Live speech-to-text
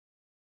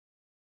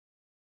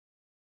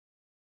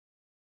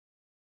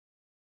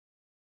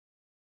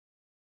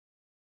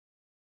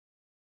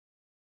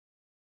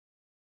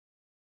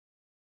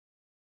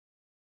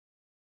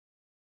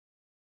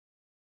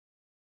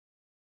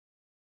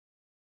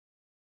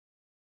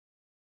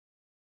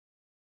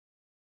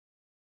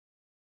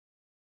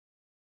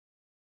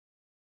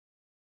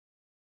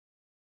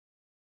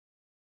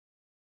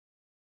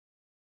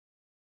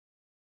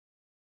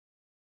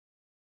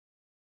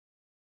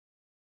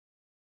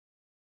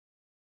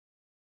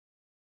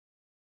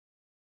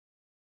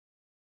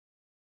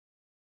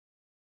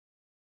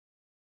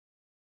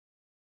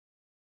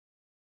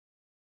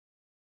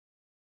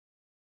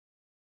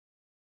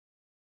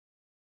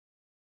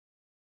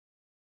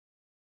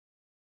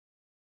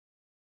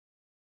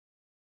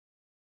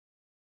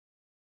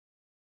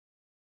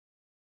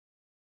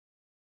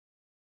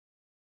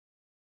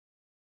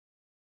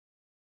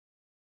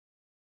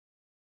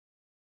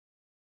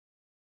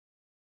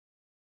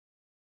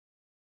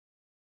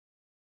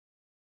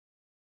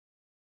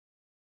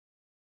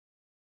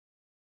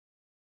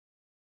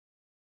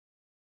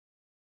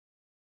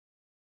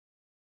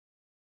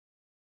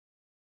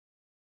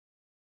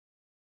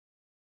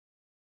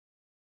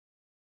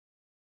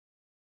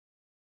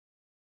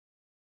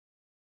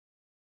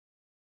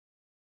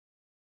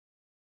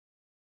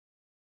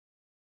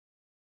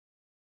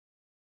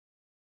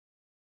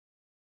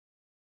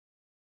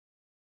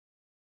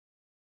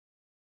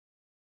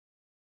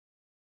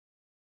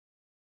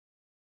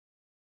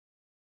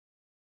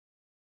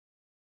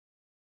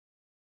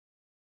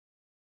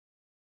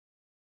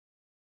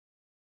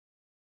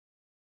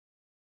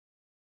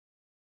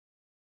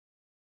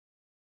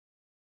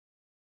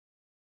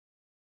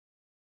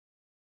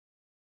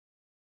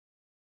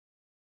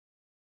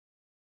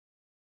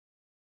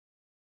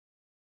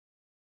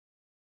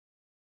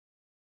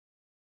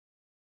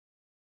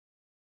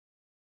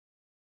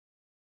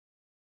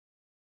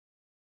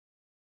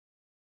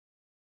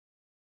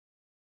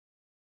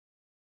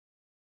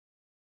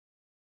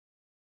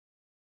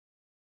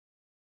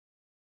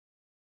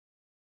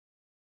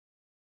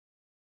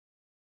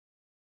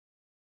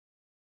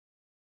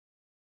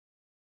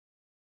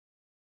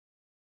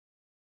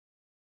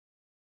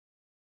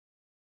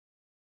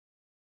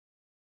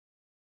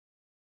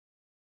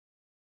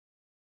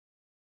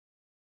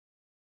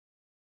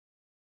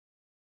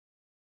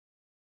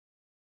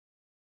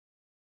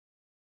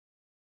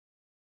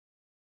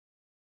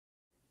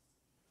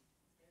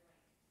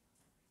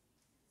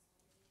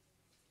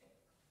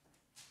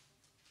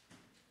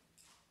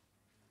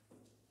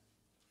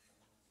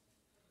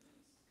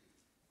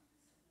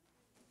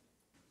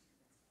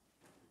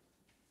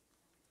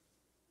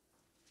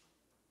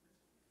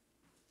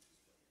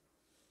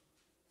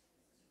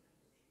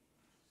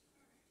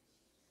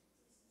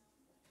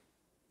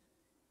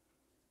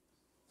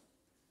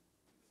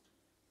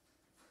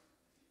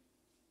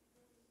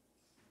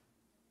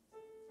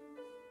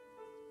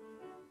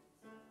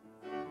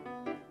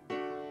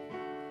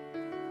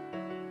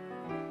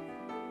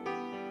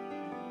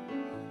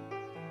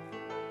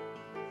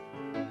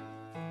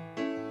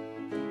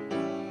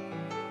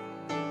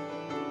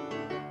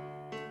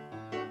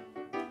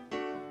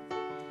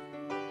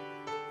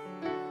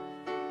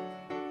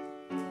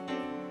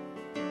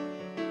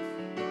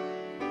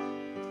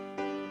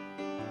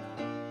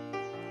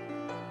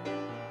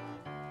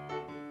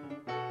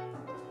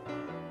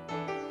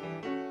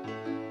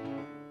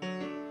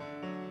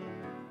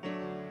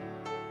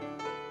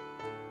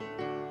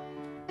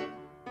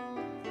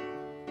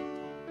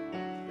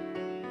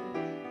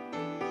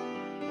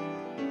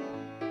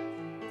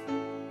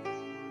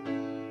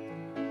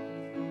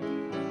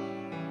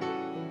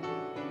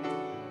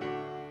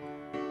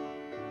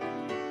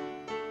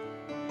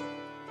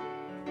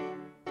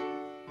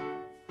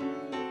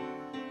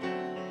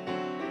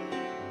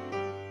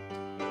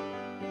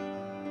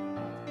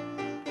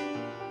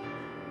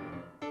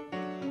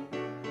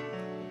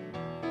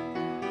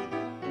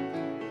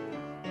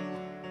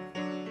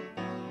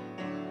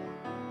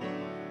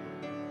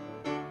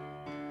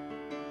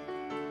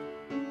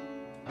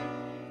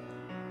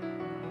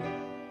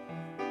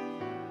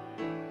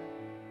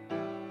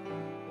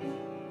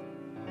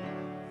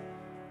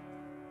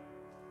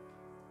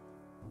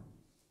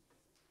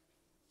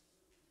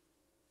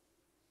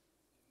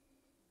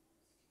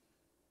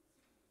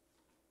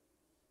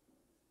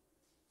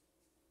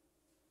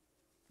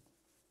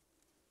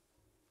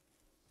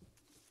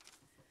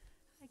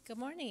Good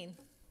morning.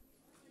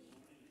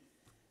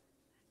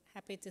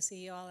 Happy to see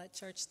you all at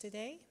church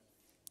today.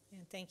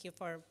 And thank you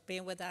for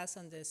being with us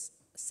on this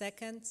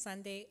second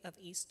Sunday of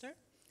Easter.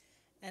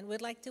 And we'd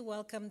like to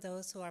welcome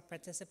those who are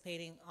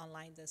participating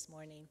online this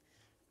morning.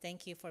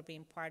 Thank you for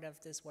being part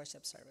of this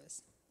worship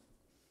service.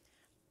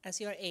 As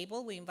you are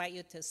able, we invite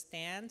you to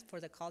stand for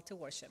the call to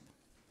worship.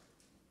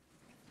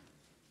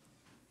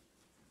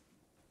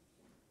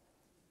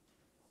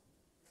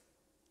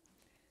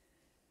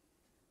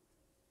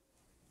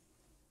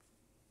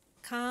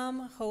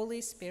 Come, Holy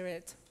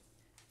Spirit,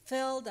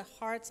 fill the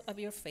hearts of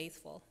your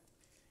faithful,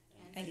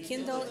 and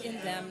kindle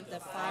in them the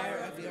fire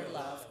of your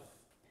love.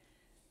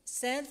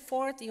 Send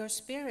forth your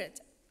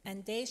Spirit,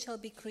 and they shall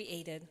be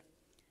created,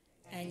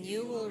 and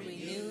you will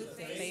renew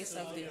the face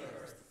of the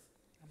earth.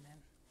 Amen.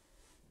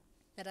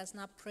 Let us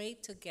now pray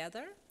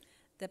together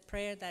the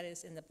prayer that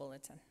is in the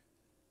bulletin.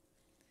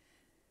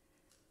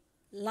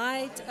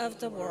 Light of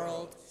the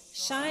world,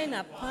 shine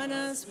upon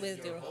us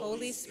with your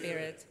Holy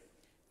Spirit.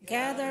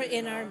 Gather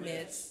in our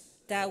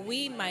midst, that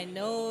we might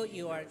know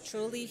you are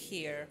truly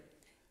here.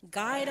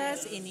 Guide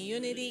us in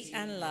unity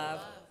and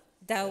love,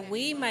 that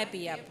we might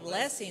be a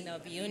blessing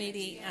of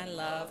unity and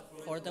love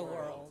for the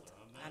world.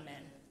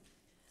 Amen.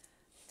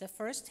 The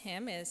first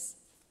hymn is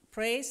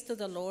Praise to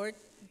the Lord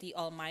the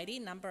Almighty,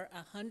 number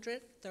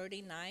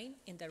 139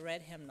 in the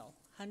red hymnal.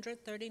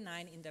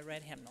 139 in the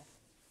red hymnal.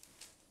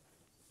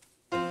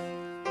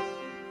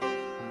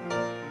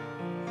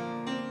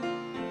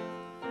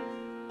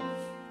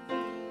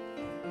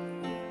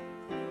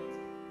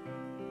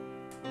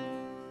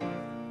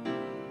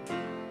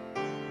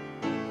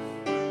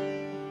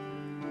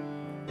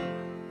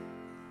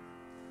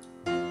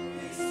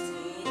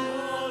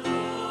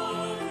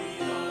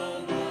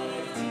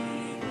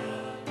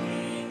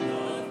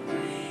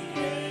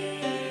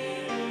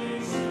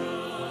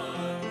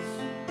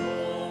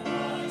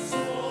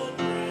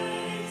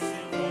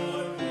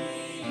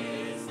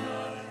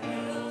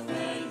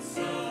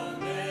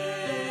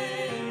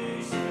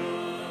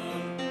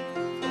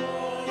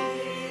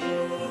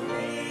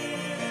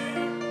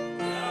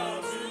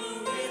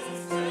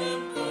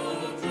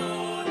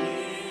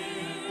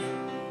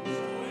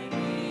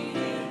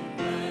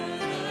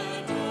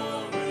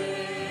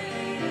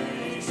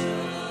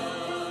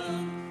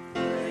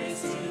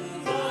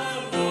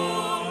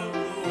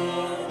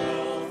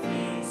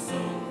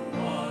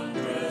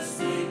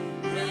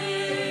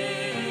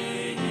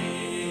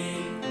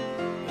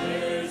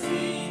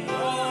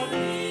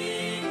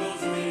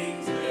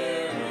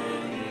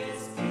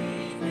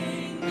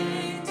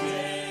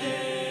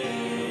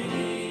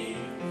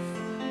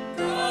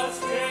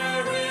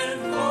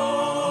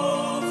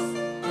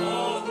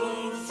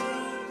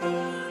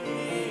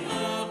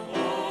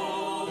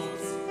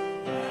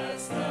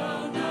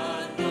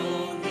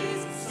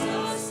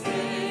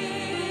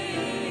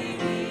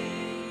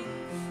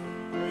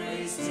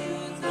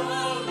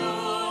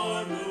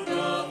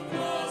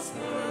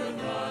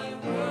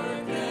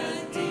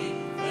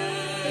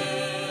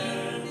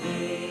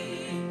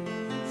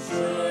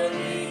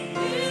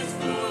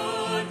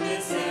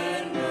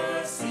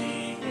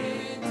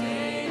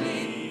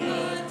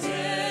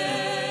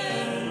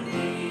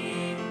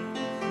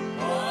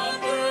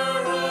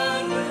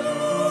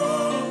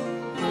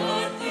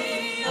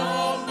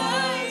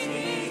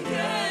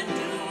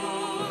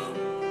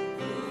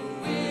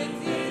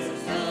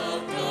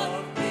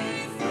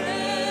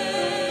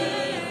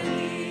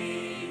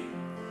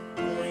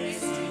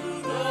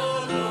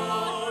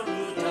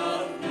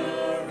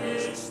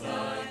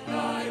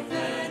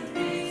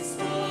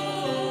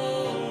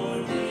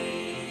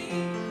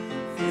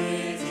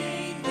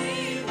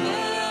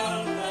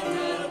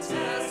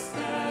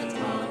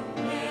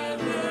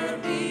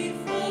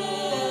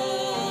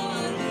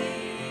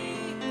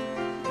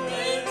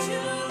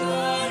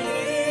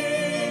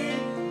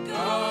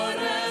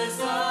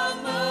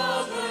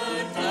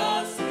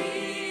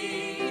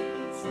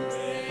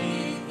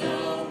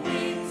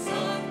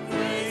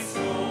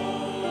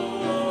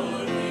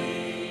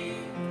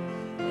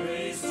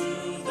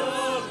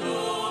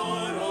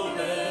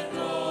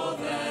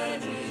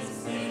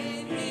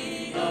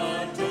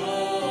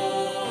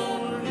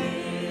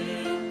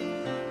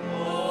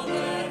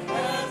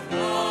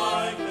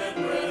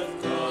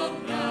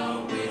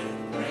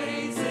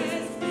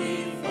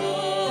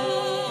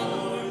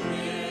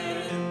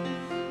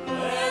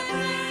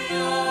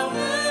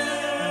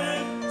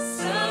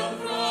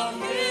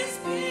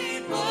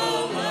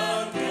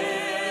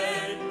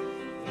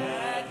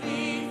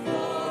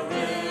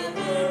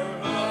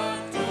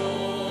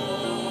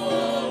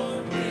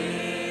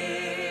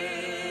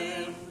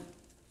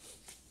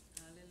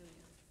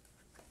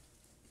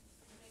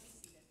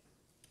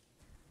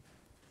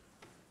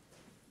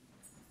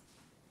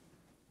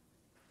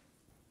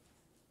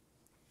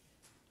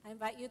 I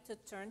invite you to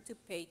turn to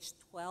page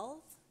 12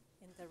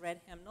 in the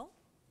red hymnal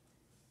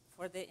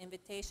for the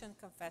invitation,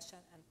 confession,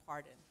 and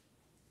pardon.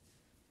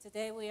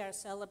 Today we are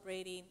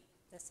celebrating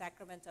the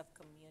sacrament of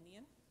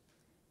communion,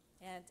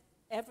 and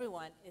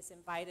everyone is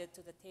invited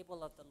to the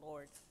table of the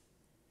Lord.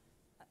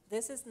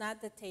 This is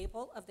not the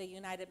table of the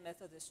United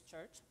Methodist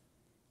Church.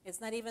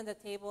 It's not even the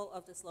table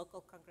of this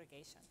local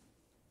congregation.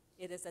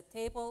 It is a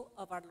table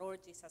of our Lord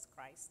Jesus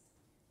Christ,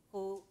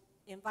 who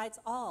invites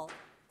all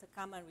to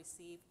come and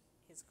receive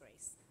his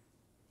grace.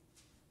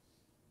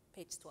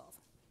 Page 12.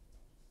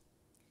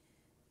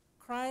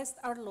 Christ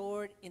our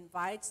Lord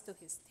invites to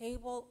his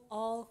table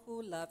all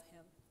who love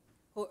him,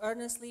 who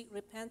earnestly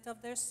repent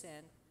of their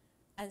sin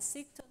and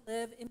seek to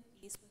live in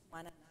peace with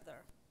one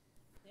another.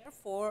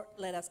 Therefore,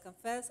 let us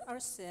confess our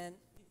sin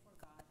before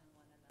God and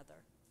one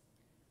another.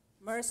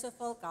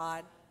 Merciful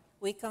God,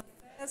 we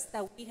confess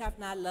that we have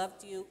not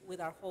loved you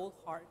with our whole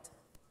heart.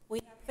 We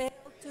have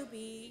failed to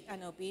be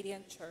an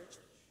obedient church.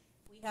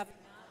 We have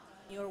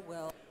not done your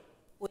will.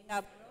 We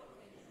have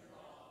broken your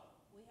law.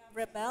 We have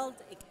rebelled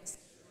against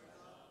you.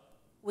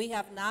 We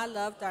have not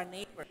loved our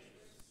neighbor,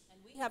 and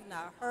we have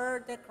not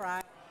heard the cry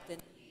of the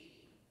needy.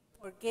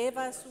 Forgive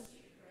us, we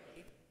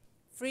pray.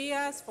 Free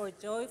us for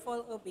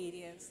joyful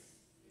obedience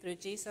through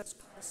Jesus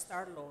Christ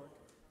our Lord.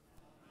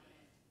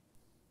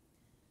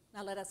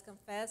 Now let us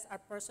confess our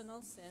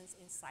personal sins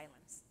in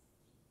silence.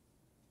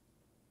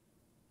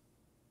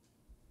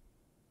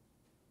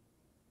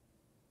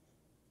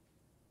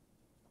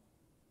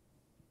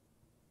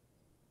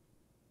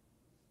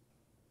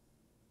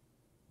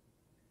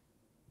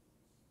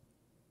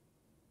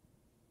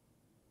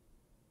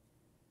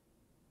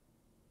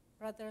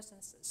 Brothers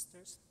and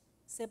sisters,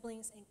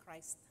 siblings in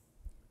Christ,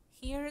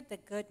 hear the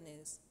good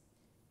news.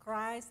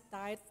 Christ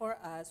died for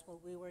us while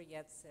we were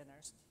yet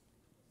sinners.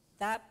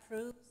 That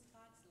proves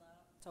God's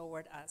love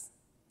toward us.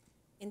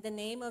 In the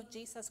name of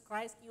Jesus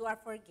Christ, you are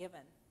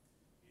forgiven.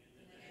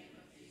 In the name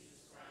of Jesus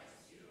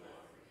Christ, you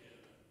are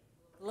forgiven.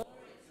 Glory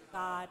to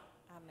God.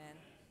 Amen.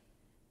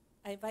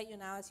 I invite you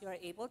now, as you are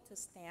able, to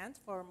stand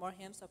for more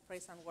hymns of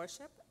praise and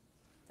worship.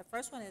 The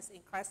first one is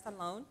In Christ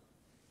Alone.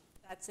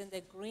 That's in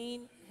the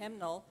green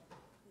hymnal,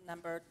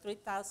 number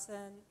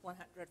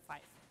 3105.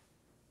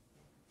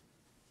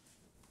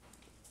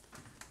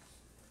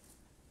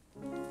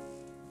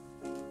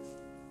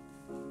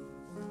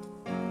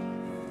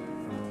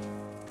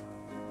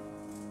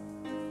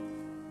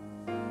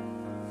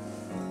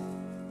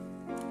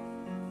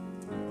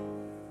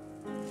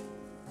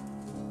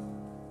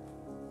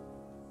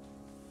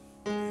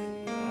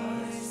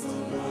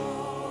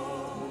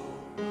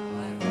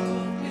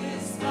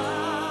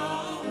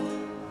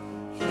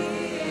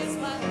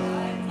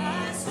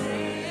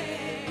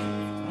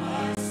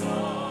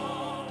 Soul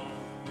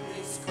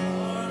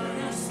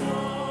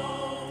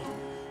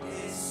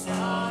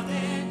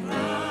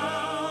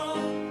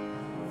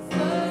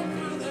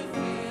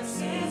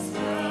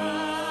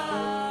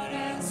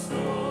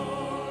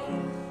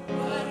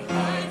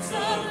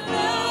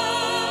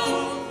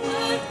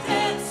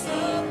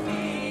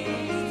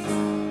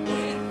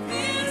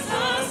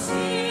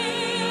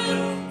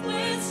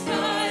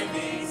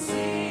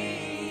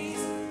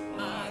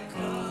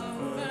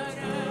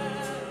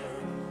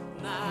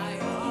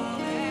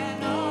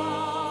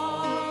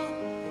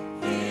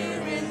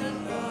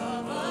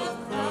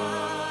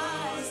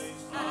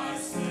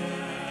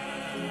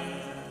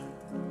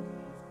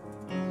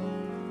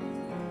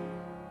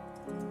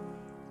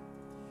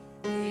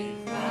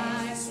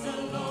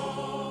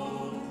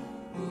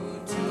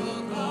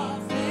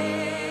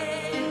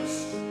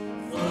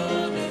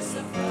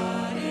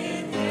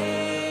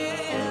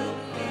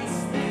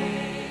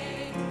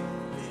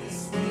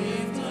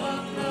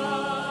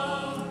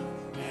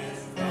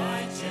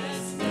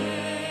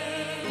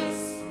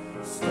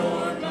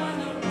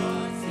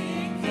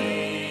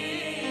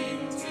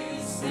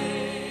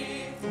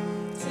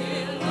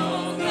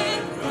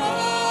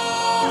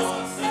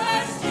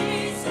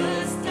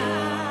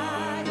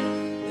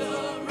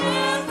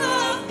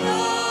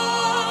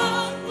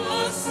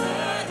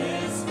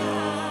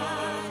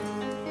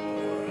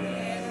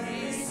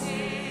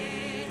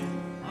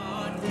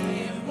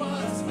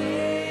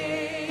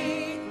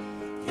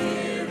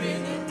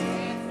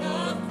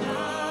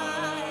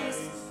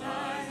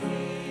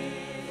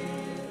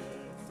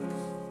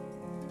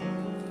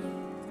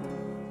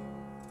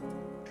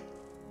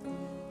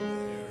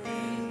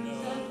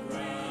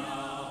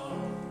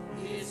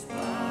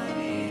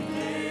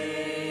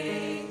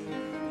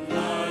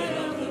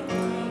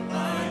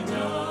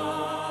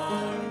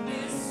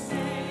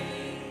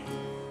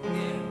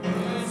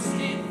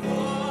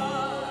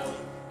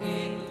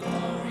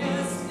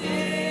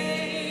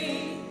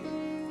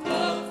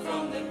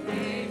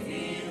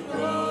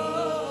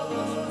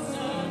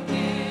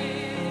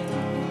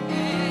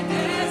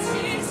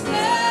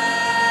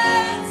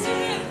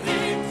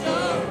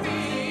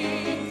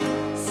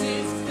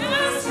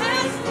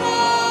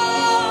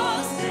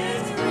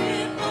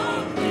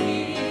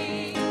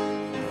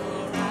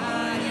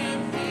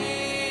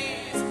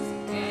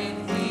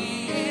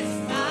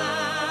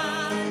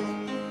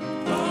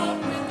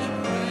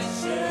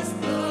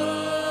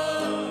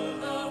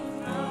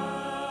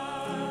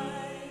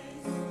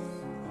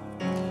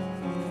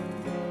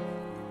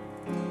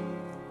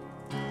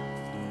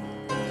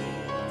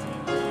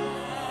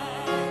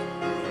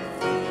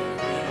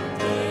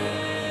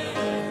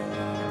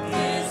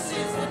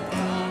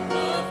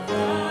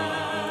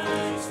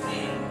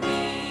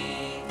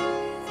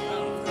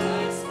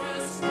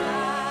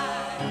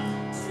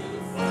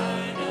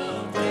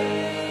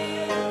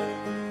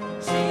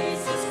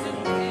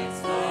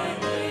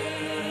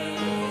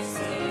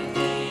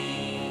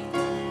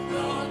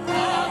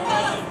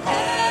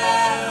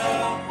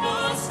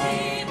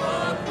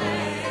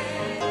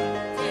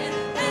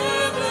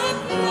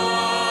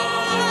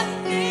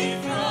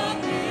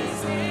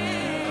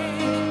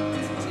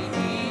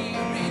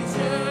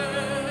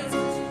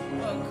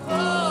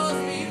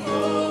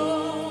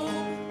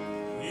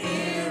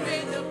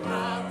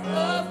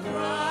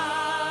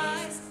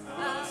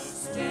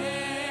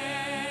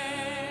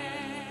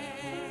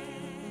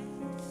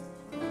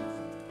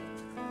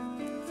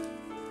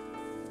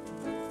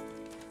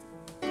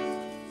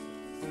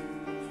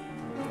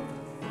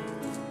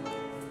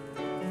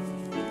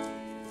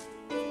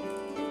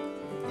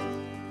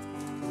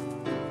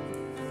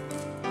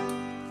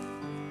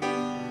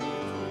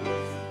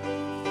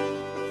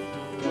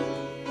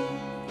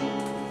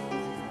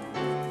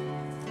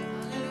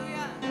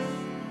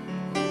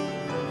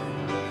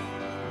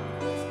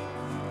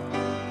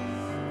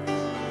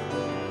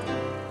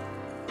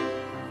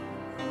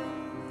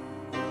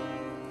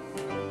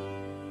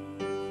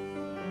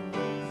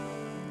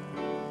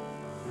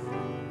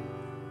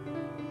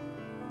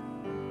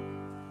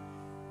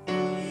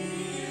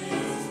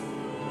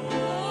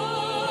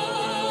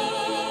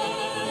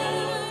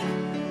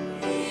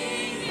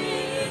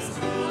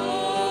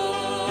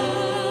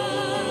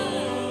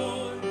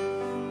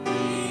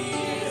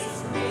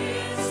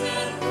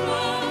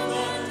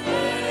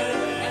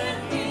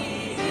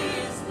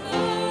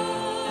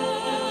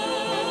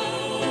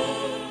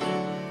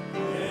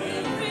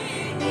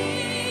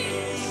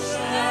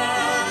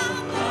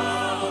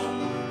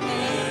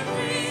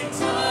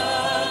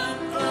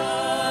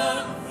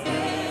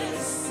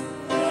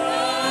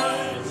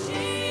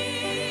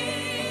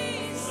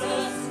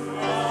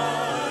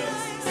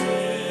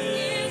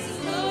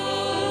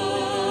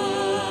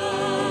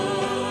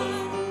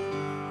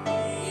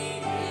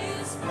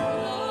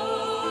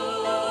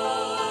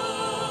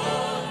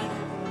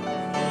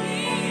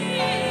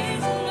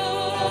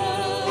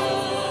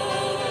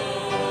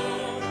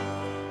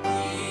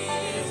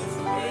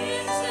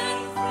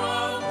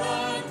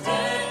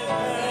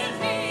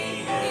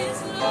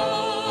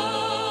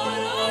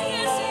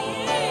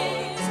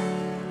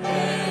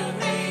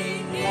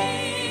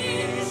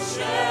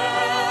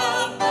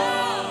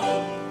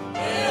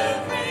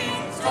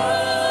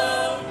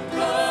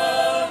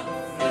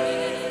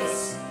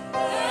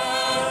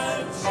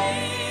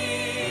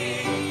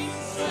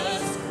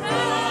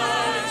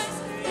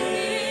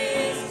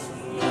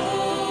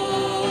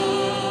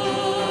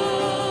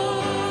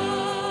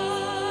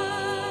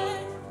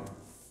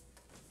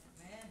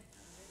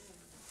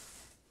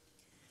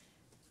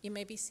You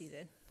may be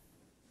seated.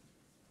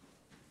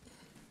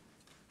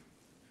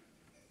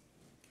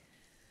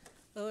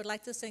 We would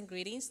like to send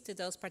greetings to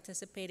those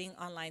participating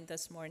online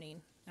this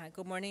morning.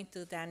 Good morning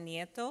to Dan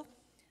Nieto,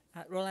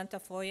 Roland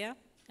Tafoya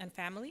and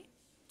family,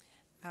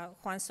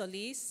 Juan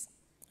Solis,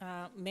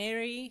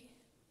 Mary,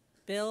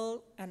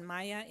 Bill, and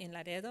Maya in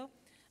Laredo,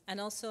 and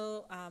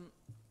also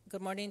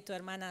good morning to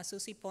Hermana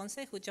Susie Ponce,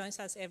 who joins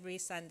us every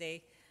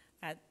Sunday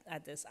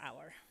at this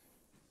hour.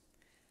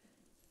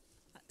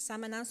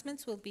 Some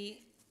announcements will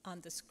be on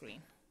the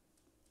screen.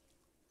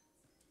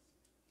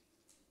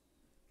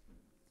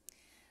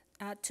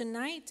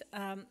 Tonight,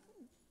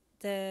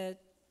 the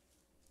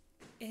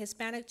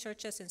Hispanic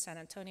churches in San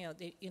Antonio,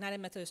 the United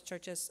Methodist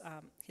Churches,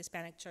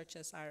 Hispanic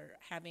churches are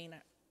having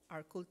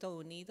our Culto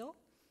Unido,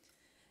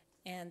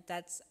 and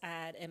that's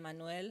at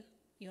Emmanuel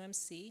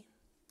UMC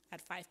at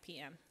 5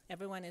 p.m.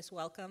 Everyone is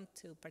welcome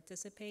to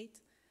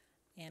participate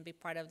and be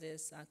part of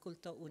this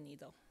Culto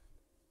Unido.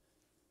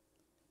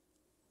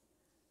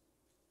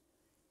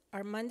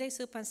 Our Monday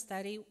Soup and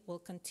Study will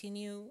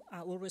continue,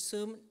 will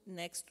resume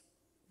next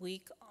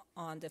week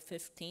on the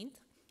 15th,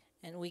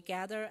 and we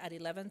gather at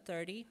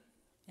 11:30,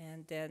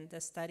 and then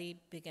the study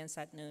begins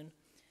at noon.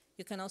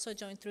 You can also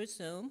join through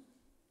Zoom.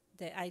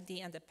 The ID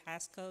and the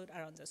passcode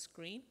are on the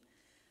screen.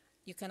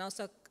 You can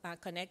also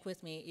connect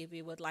with me if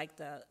you would like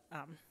the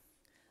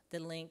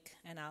link,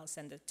 and I'll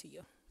send it to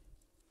you.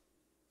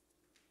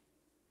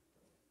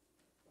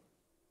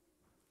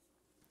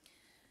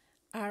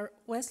 Our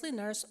Wesley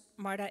nurse,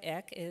 Marta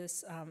Eck,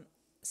 is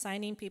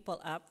signing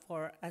people up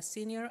for a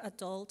senior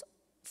adult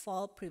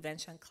fall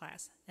prevention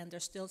class, and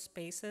there's still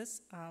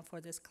spaces for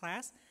this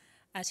class.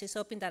 She's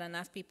hoping that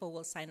enough people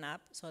will sign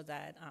up so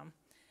that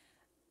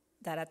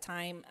that a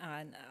time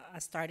and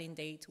a starting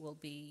date will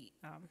be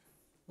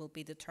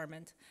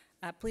determined.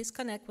 Please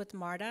connect with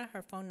Marta.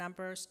 Her phone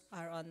numbers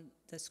are on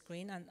the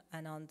screen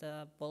and on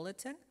the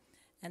bulletin.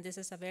 And this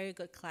is a very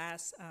good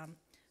class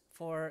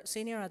for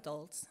senior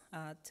adults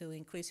to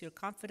increase your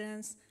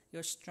confidence,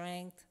 your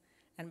strength,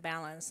 and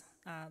balance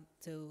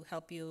to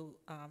help you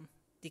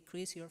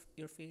decrease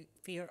your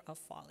fear of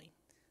falling.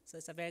 So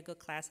it's a very good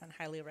class and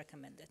highly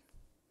recommended.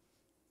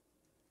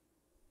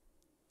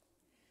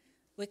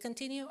 We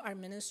continue our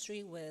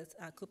ministry with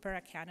Cooper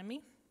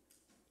Academy,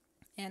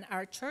 and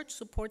our church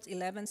supports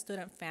 11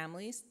 student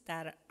families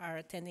that are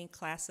attending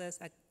classes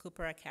at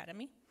Cooper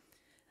Academy.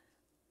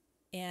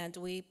 And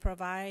we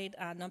provide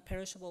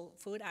non-perishable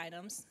food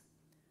items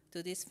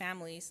to these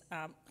families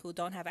who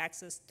don't have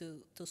access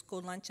to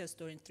school lunches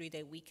during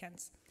 3-day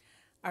weekends.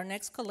 Our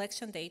next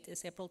collection date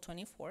is April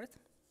 24th,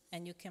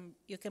 and you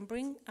can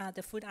bring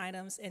the food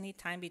items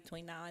anytime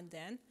between now and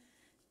then,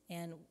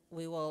 and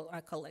we will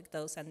collect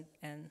those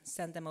and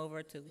send them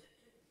over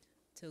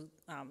to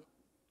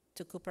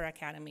Cooper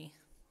Academy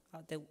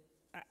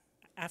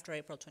after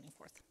April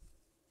 24th.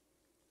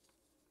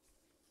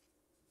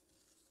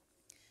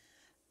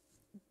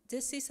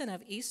 This season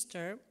of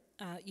Easter,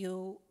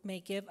 you may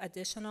give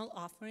additional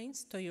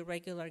offerings to your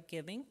regular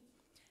giving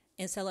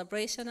in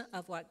celebration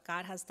of what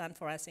God has done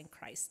for us in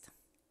Christ.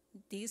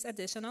 These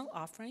additional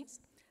offerings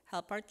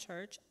help our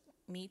church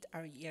meet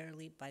our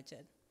yearly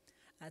budget.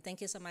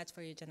 Thank you so much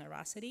for your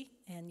generosity,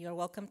 and you're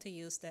welcome to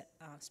use the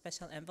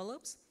special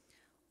envelopes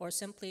or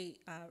simply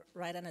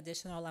write an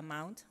additional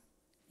amount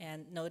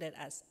and note it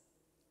as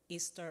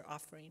Easter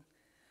offering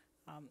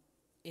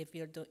if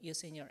you're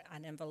using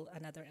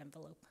another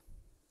envelope.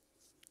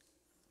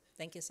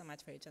 Thank you so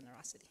much for your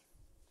generosity.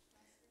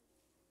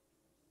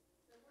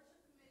 The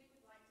worship committee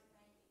would like to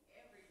thank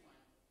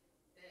everyone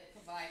that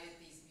provided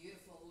these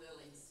beautiful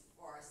lilies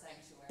for our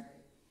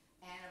sanctuary.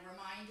 And a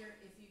reminder,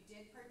 if you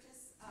did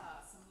purchase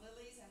some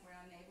lilies and were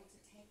unable to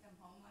take them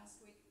home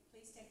last week,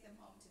 please take them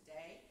home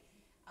today.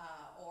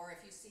 Or if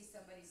you see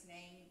somebody's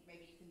name,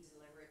 maybe you can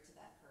deliver it to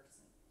that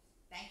person.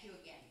 Thank you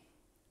again.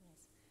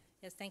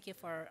 Yes, thank you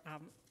for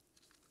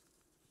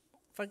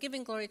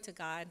giving glory to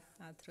God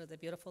through the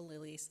beautiful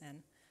lilies,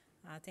 and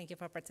thank you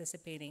for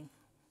participating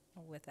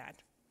with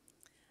that.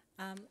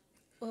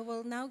 We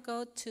will now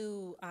go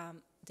to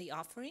the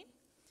offering.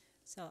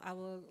 So I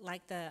would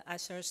like the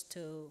ushers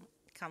to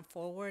come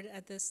forward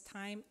at this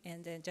time,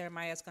 and then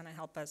Jeremiah is going to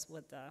help us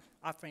with the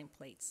offering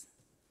plates.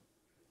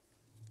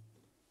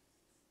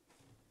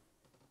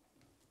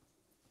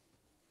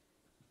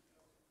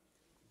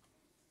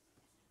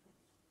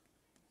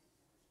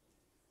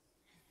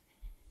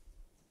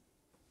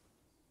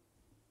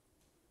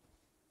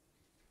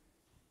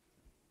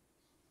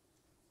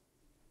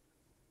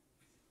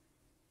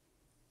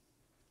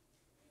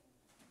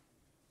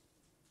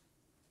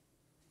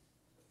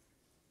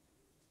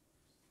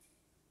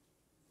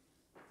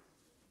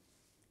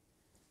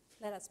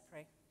 Let us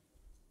pray.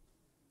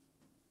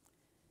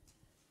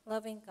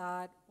 Loving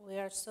God, we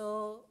are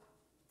so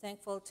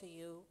thankful to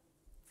you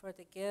for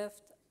the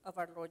gift of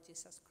our Lord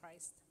Jesus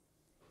Christ.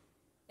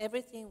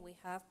 Everything we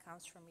have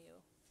comes from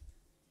you.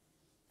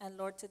 And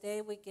Lord, today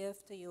we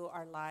give to you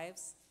our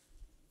lives,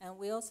 and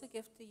we also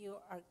give to you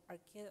our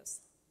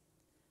gifts.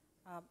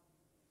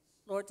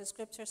 Lord, the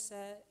scriptures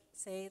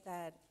say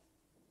that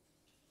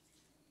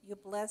you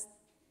bless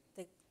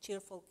the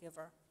cheerful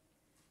giver.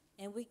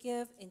 And we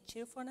give in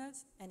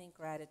cheerfulness and in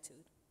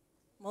gratitude.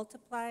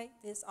 Multiply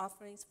these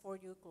offerings for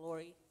your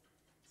glory,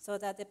 so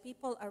that the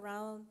people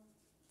around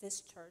this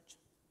church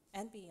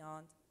and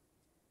beyond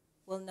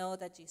will know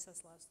that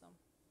Jesus loves them.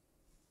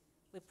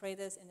 We pray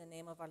this in the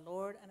name of our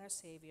Lord and our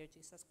Savior,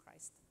 Jesus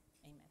Christ.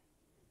 Amen.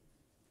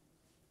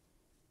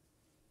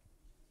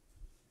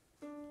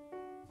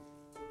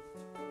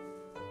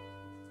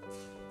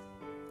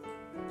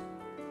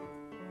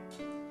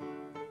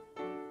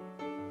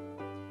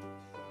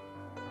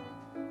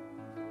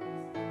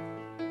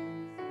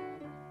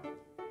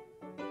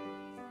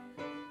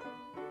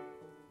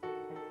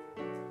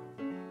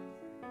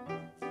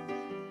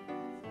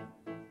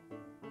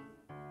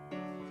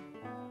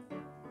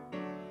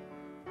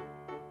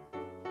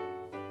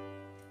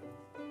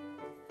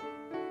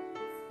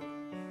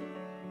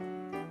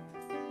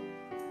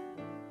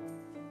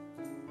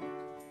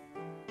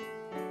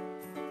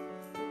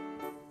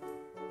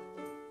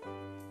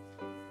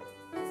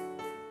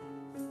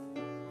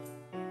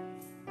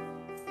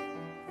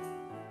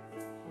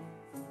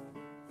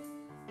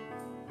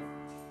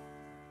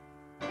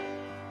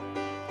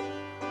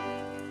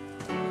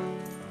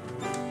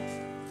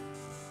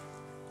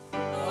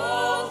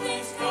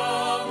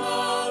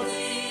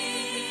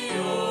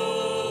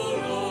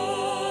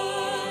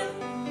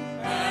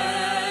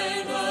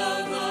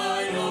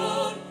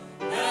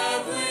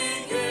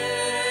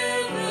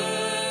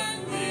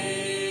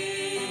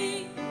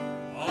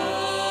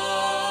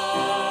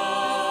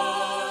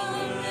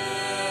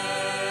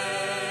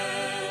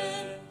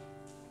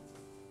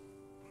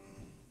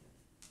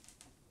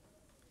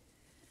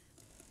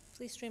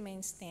 Please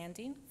remain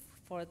standing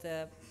for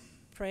the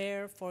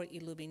prayer for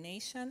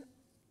illumination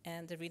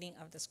and the reading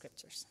of the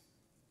scriptures.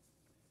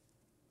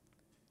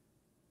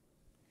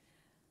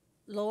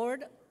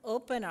 Lord,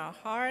 open our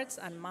hearts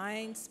and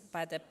minds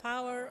by the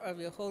power of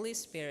your Holy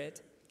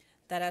Spirit,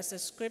 that as the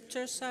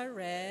scriptures are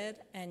read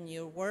and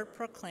your word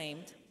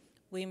proclaimed,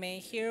 we may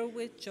hear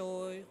with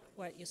joy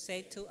what you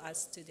say to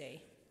us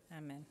today.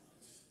 Amen.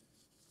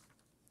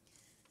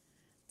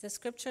 The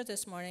scripture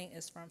this morning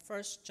is from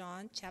 1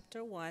 John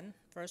chapter 1,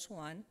 verse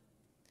 1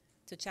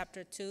 to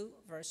chapter 2,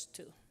 verse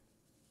 2.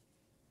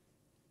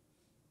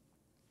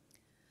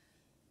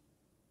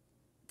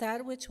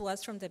 That which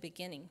was from the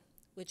beginning,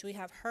 which we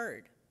have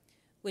heard,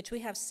 which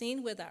we have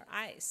seen with our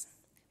eyes,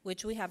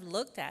 which we have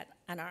looked at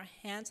and our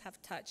hands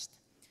have touched,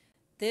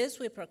 this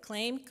we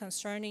proclaim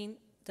concerning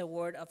the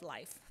word of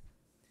life.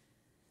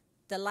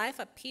 The life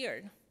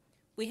appeared,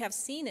 we have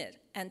seen it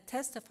and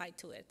testified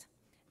to it.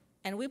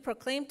 And we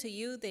proclaim to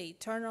you the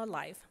eternal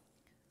life,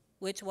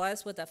 which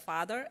was with the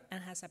Father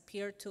and has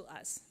appeared to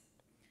us.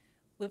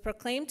 We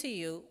proclaim to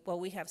you what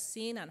we have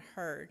seen and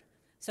heard,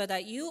 so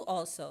that you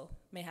also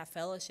may have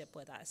fellowship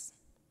with us.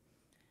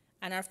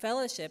 And our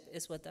fellowship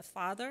is with the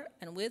Father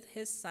and with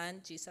his Son,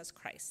 Jesus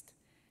Christ.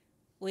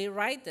 We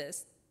write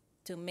this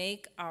to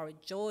make our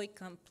joy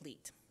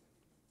complete.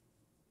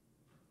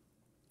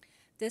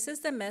 This is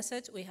the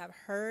message we have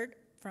heard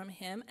from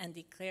him and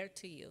declare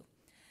to you.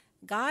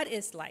 God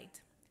is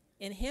light.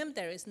 In him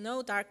there is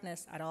no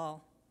darkness at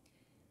all.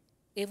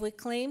 If we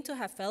claim to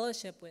have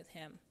fellowship with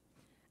him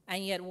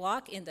and yet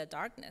walk in the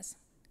darkness,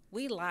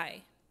 we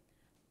lie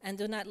and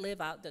do not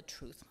live out the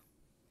truth.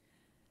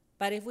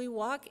 But if we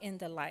walk in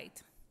the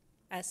light,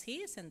 as he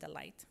is in the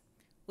light,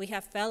 we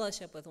have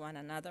fellowship with one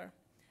another,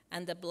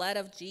 and the blood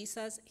of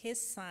Jesus,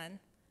 his Son,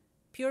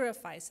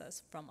 purifies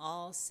us from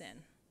all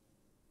sin.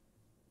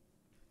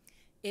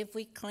 If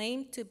we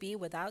claim to be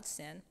without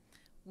sin,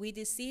 we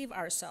deceive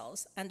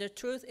ourselves, and the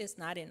truth is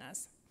not in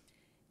us.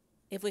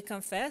 If we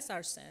confess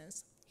our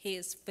sins, he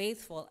is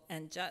faithful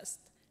and just,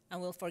 and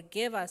will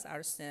forgive us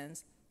our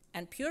sins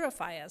and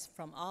purify us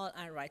from all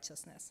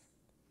unrighteousness.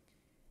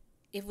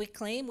 If we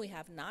claim we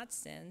have not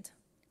sinned,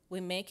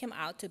 we make him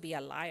out to be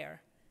a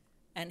liar,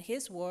 and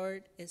his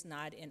word is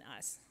not in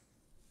us.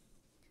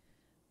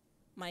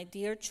 My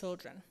dear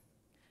children,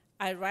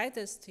 I write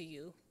this to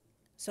you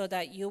so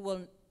that you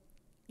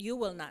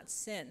will not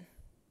sin.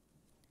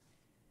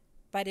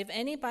 But if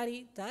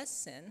anybody does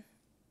sin,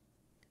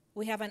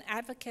 we have an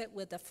advocate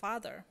with the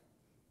Father,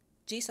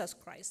 Jesus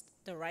Christ,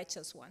 the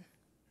righteous one.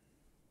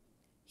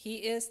 He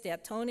is the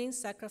atoning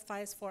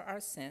sacrifice for our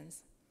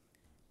sins,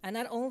 and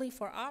not only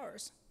for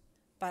ours,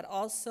 but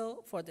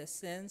also for the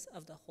sins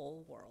of the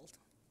whole world.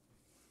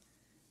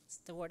 It's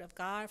the word of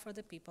God for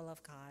the people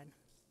of God.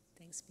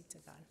 Thanks be to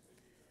God.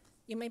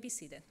 You may be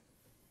seated.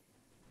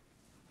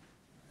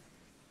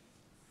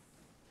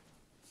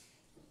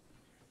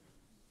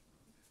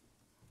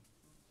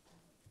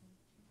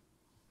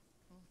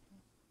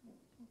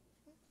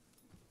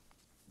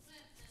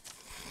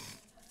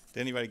 Did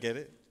anybody get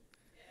it?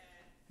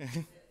 Yeah.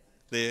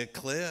 The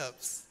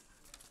eclipse.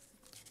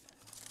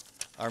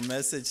 Our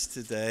message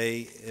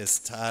today is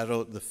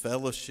titled The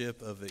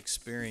Fellowship of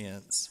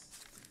Experience.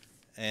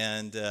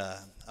 And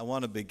I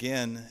want to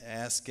begin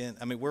asking,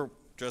 we're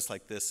dressed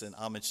like this in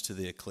homage to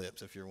the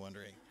eclipse, if you're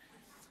wondering.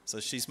 So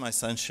she's my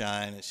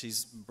sunshine, and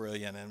she's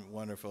brilliant and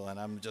wonderful, and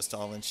I'm just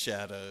all in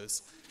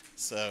shadows.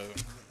 So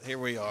here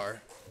we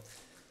are.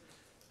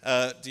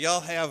 Do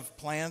y'all have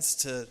plans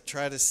to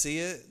try to see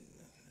it?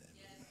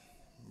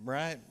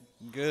 Right?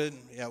 Good.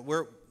 Yeah,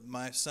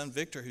 my son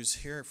Victor, who's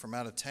here from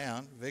out of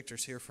town.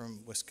 Victor's here from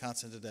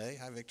Wisconsin today.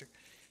 Hi, Victor.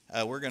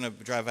 We're going to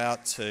drive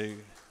out to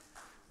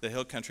the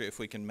hill country if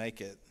we can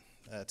make it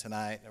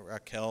tonight.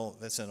 Raquel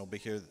Vincent will be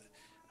here.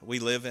 We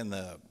live in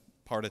the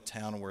part of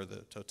town where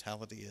the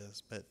totality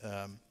is, but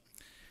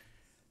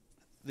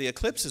the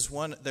eclipse is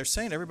one. They're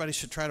saying everybody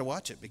should try to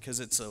watch it because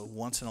it's a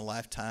once in a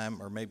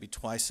lifetime or maybe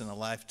twice in a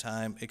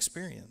lifetime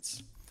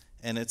experience,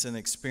 and it's an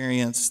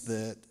experience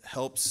that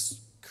helps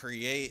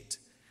create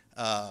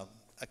a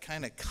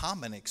kind of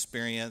common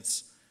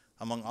experience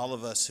among all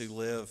of us who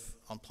live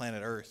on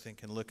planet Earth and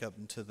can look up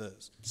into the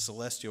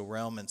celestial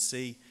realm and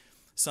see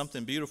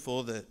something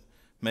beautiful that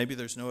maybe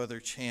there's no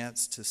other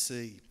chance to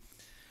see.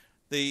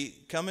 The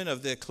coming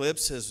of the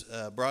eclipse has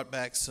brought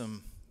back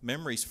some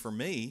memories for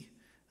me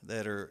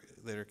that are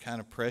kind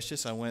of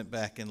precious. I went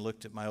back and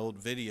looked at my old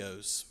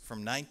videos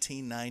from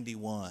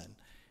 1991.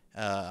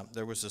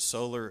 There was a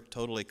solar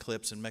total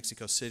eclipse in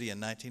Mexico City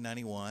in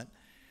 1991.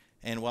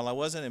 And while I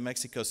wasn't in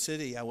Mexico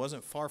City, I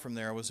wasn't far from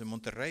there. I was in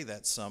Monterrey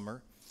that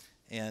summer.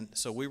 And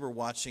so we were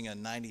watching a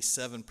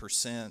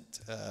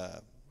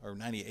 97% or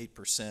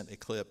 98%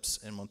 eclipse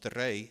in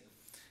Monterrey.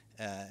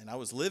 And I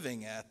was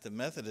living at the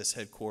Methodist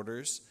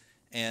headquarters.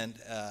 And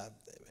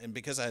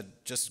because I had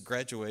just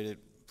graduated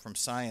from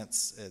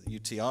science at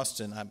UT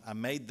Austin, I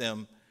made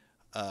them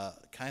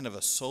kind of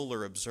a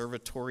solar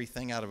observatory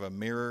thing out of a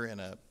mirror and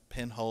a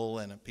pinhole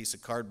and a piece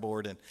of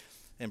cardboard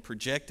and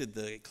projected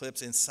the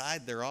eclipse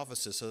inside their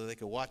offices so that they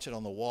could watch it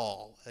on the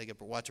wall. They could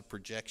watch a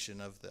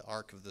projection of the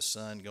arc of the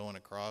sun going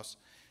across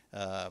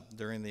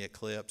during the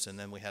eclipse. And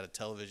then we had a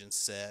television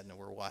set, and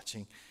we're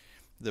watching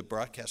the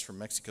broadcast from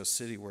Mexico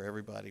City where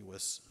everybody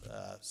was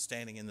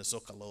standing in the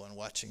Zocalo and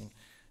watching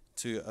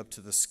up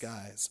to the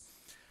skies.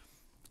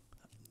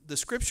 The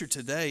scripture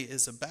today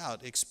is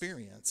about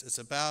experience. It's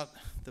about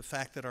the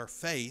fact that our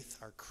faith,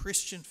 our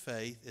Christian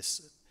faith,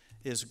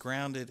 is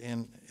grounded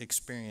in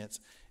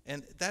experience.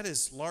 And that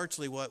is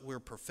largely what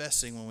we're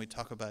professing when we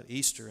talk about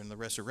Easter and the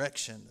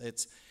resurrection.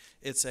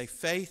 It's a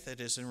faith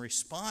that is in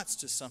response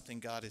to something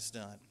God has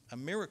done, a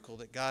miracle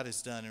that God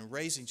has done in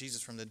raising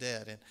Jesus from the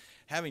dead and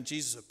having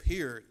Jesus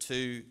appear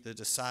to the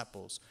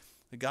disciples.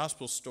 The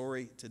gospel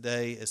story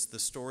today is the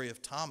story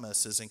of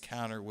Thomas's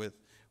encounter with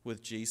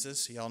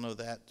Jesus. You all know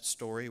that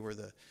story where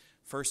the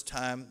first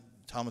time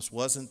Thomas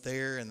wasn't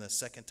there and the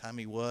second time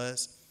he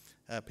was.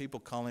 People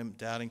call him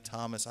Doubting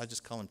Thomas. I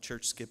just call him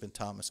Church Skipping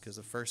Thomas because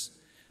the first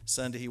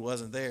Sunday he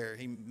wasn't there,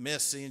 he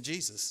missed seeing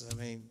Jesus. I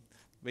mean,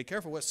 be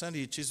careful what Sunday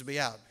you choose to be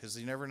out because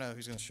you never know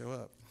who's going to show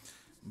up.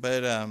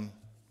 But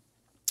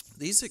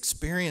these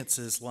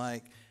experiences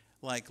like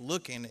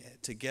looking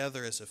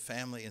together as a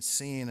family and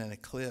seeing an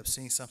eclipse,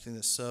 seeing something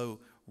that's so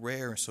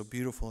rare and so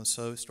beautiful and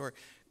so historic,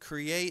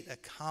 create a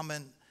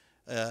common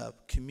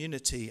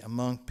community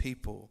among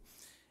people.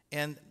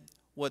 And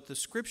what the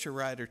scripture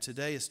writer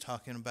today is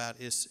talking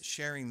about is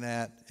sharing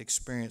that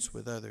experience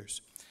with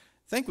others.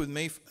 Think with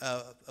me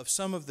of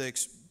some of the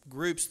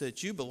groups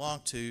that you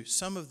belong to,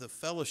 some of the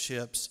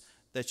fellowships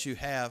that you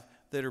have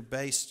that are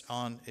based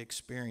on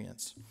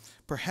experience.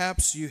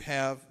 Perhaps you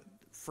have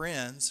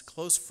friends,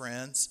 close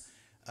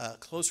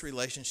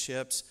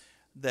relationships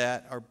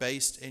that are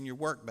based in your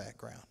work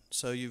background.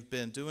 So you've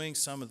been doing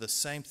some of the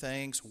same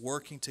things,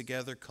 working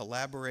together,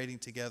 collaborating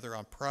together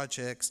on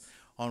projects,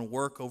 on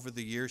work over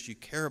the years. You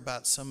care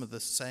about some of the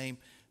same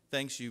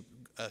things. You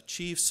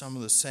achieved some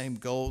of the same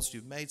goals.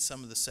 You've made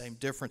some of the same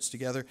difference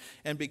together.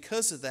 And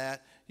because of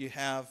that, you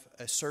have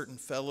a certain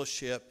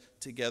fellowship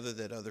together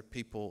that other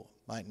people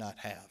might not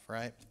have,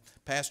 right?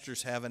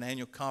 Pastors have an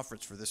annual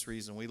conference for this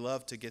reason. We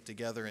love to get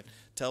together and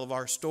tell of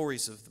our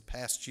stories of the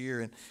past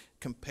year and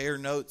compare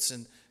notes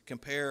and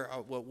compare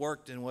what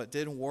worked and what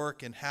didn't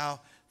work and how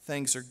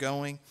things are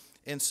going.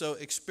 And so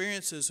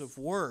experiences of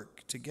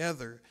work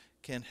together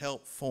can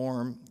help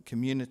form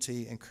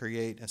community and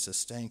create and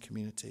sustain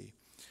community.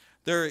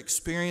 There are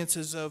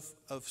experiences of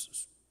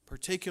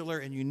particular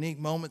and unique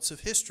moments of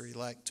history,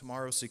 like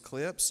tomorrow's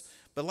eclipse,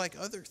 but like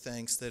other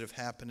things that have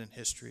happened in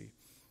history.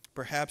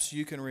 Perhaps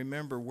you can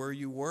remember where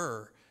you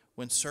were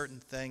when certain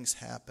things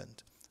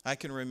happened. I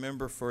can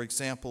remember, for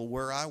example,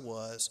 where I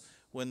was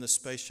when the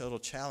Space Shuttle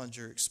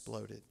Challenger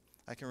exploded.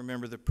 I can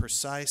remember the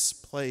precise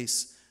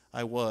place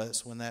I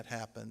was when that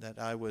happened, that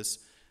I was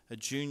a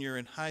junior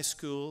in high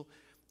school.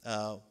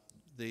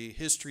 The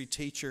history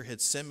teacher had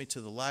sent me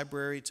to the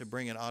library to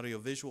bring an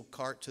audiovisual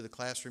cart to the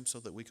classroom so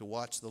that we could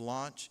watch the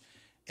launch.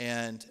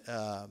 And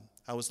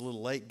I was a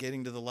little late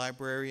getting to the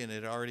library, and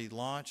it had already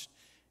launched,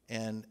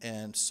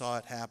 and saw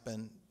it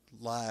happen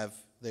live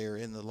there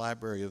in the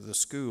library of the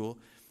school.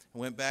 I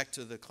went back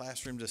to the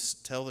classroom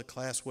to tell the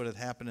class what had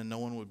happened, and no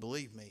one would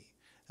believe me.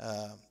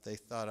 They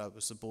thought I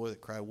was the boy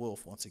that cried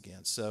wolf once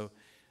again. So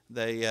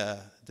they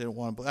didn't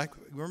want to.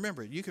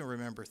 Remember, you can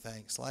remember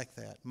things like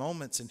that.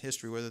 Moments in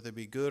history, whether they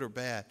be good or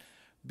bad,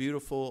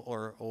 beautiful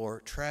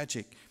or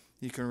tragic.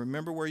 You can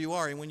remember where you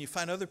are. And when you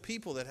find other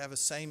people that have the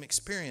same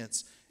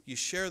experience, you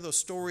share those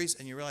stories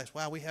and you realize,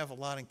 wow, we have a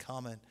lot in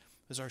common,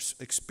 because our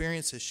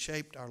experiences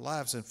shaped our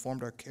lives and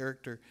formed our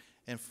character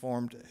and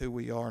formed who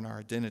we are and our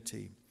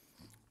identity.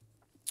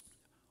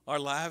 Our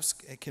lives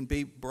can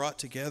be brought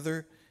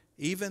together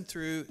even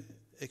through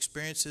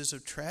experiences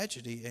of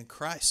tragedy and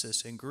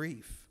crisis and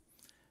grief.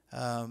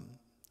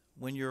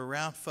 When you're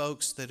around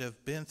folks that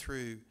have been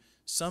through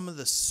some of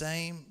the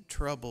same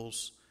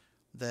troubles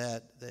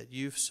that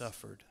you've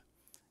suffered,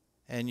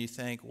 and you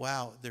think,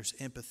 wow, there's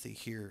empathy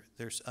here,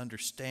 there's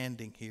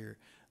understanding here,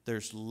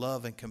 there's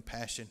love and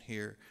compassion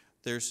here,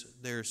 there's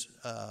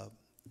a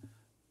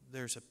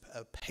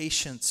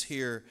patience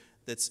here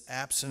that's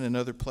absent in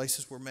other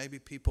places where maybe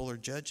people are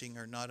judging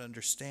or not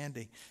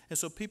understanding. And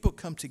so people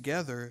come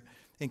together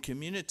in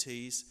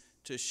communities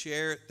to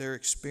share their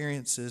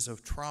experiences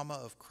of trauma,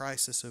 of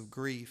crisis, of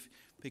grief,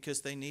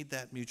 because they need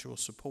that mutual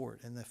support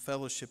and the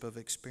fellowship of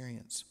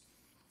experience.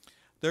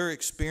 There are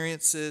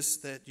experiences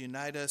that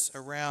unite us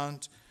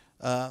around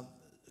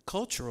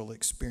cultural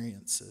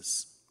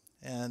experiences.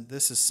 And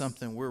this is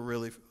something we're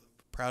really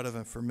proud of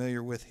and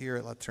familiar with here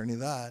at La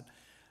Trinidad,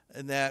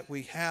 and that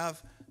we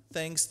have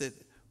things that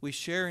we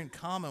share in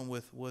common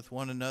with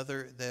one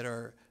another that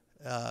are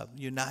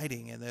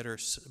uniting and that are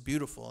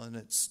beautiful, and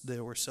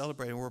that we're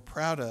celebrating. We're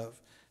proud of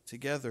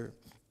together.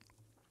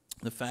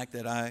 The fact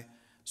that I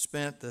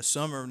spent the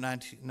summer of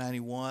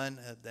 1991,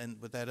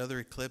 and with that other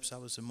eclipse, I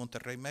was in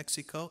Monterrey,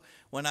 Mexico.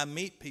 When I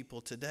meet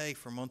people today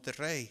from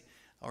Monterrey,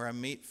 or I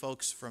meet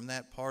folks from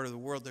that part of the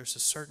world, there's a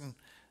certain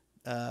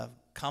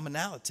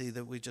commonality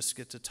that we just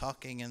get to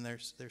talking, and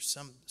there's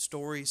some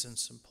stories and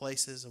some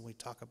places, and we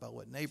talk about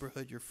what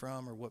neighborhood you're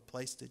from or what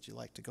place did you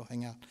like to go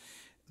hang out.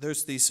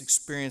 There's these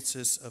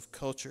experiences of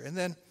culture. And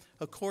then,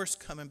 of course,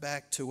 coming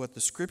back to what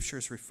the scripture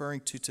is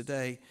referring to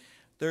today,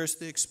 there's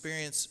the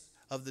experience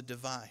of the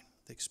divine,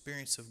 the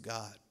experience of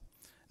God.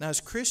 Now,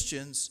 as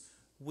Christians,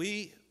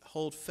 we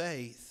hold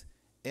faith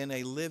in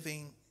a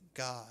living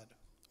God.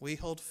 We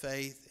hold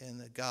faith in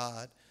the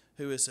God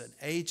who is an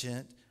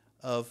agent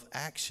of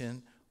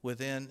action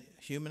within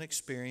human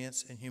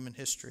experience and human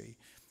history.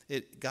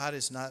 God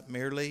is not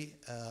merely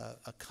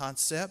a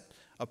concept,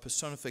 a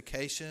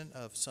personification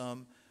of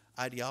some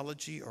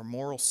ideology or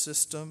moral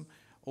system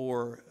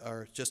or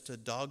just a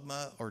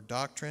dogma or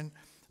doctrine,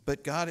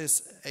 but God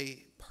is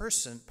a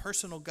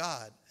personal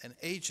God, an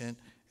agent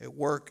at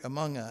work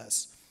among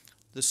us.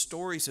 The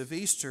stories of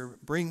Easter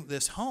bring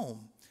this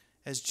home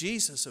as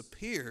Jesus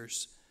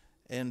appears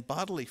in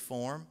bodily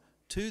form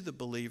to the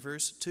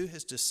believers, to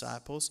his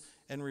disciples,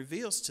 and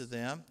reveals to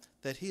them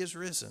that he is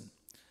risen.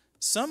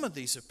 Some of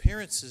these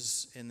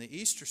appearances in the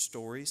Easter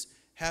stories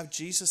have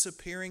Jesus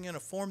appearing in a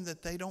form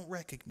that they don't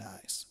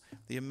recognize.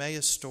 The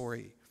Emmaus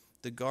story,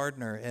 the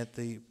gardener at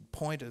the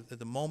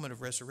moment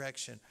of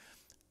resurrection.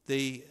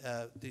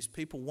 These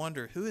people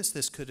wonder, who is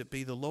this? Could it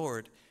be the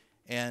Lord?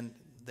 And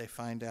they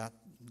find out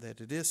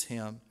that it is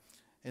him.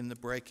 In the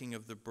breaking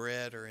of the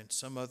bread or in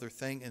some other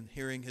thing, and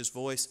hearing his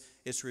voice,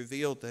 it's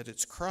revealed that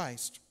it's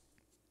Christ.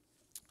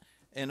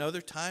 And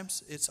other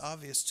times, it's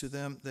obvious to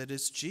them that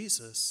it's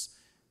Jesus.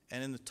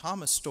 And in the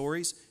Thomas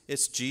stories,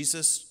 it's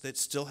Jesus that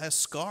still has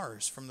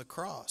scars from the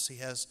cross. He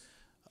has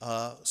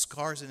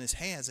scars in his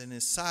hands and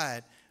his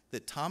side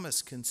that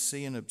Thomas can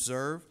see and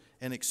observe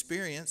and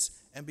experience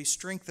and be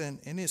strengthened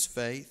in his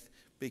faith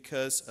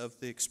because of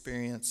the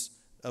experience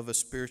of a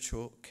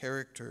spiritual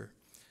character.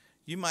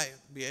 You might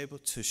be able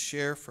to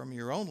share from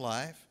your own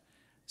life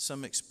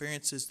some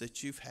experiences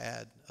that you've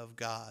had of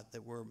God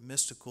that were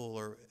mystical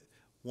or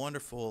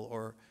wonderful,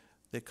 or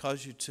that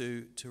cause you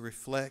to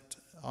reflect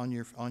on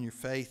your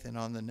faith and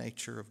on the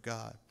nature of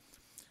God.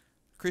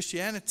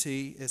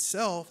 Christianity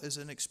itself is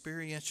an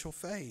experiential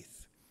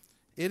faith.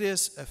 It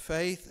is a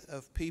faith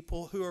of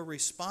people who are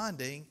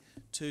responding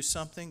to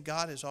something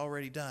God has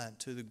already done,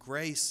 to the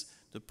grace,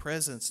 the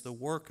presence, the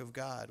work of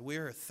God. We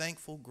are a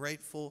thankful,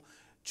 grateful,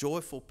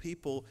 joyful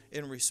people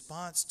in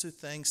response to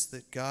things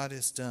that God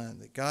has done,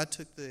 that God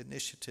took the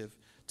initiative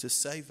to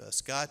save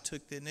us. God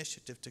took the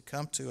initiative to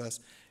come to us.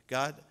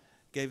 God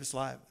gave his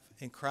life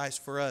in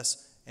Christ for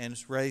us and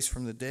is raised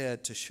from the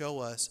dead to show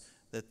us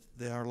that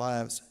our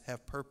lives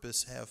have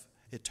purpose, have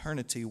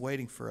eternity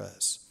waiting for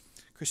us.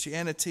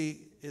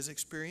 Christianity is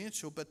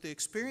experiential, but the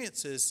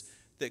experiences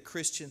that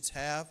Christians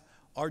have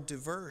are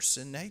diverse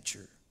in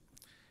nature.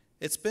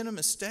 It's been a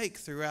mistake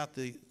throughout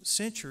the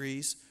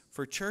centuries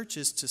for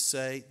churches to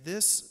say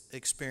this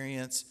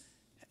experience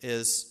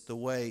is the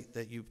way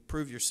that you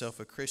prove yourself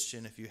a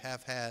Christian if you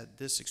have had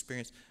this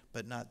experience,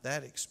 but not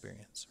that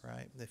experience,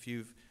 right? If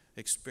you've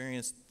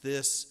experienced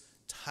this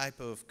type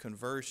of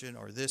conversion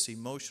or this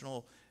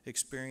emotional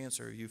experience,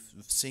 or you've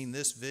seen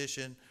this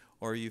vision,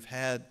 or you've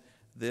had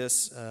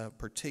this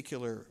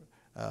particular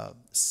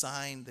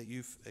sign that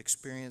you've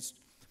experienced.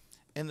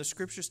 And the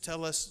scriptures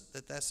tell us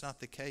that that's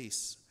not the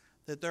case,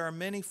 that there are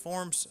many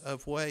forms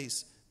of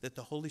ways that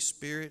the Holy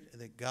Spirit,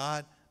 that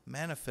God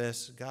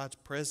manifests God's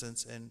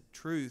presence and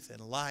truth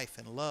and life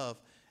and love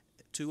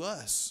to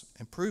us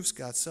and proves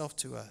God's self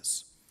to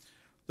us.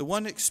 The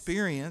one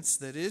experience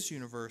that is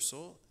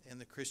universal in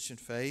the Christian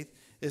faith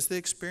is the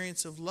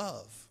experience of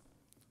love,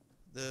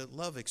 the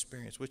love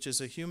experience, which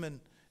is a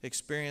human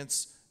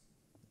experience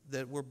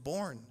that we're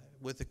born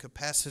with the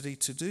capacity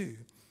to do.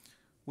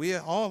 We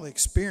all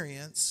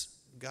experience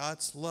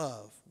God's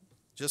love,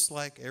 just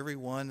like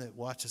everyone that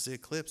watches the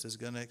eclipse is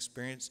going to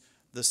experience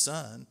the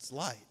sun's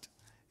light.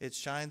 It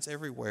shines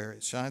everywhere.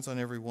 It shines on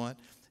everyone,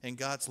 and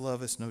God's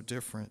love is no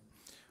different.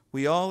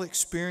 We all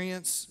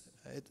experience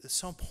at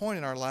some point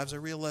in our lives a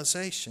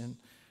realization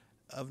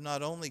of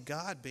not only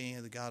God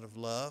being the God of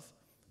love,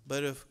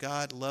 but of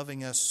God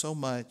loving us so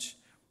much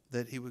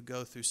that he would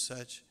go through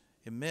such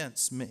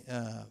immense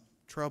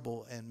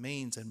trouble and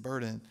means and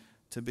burden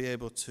to be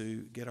able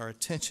to get our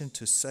attention,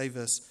 to save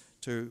us,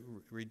 to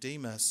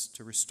redeem us,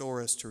 to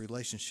restore us to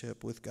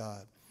relationship with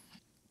God.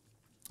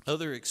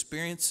 Other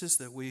experiences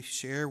that we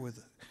share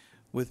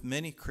with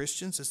many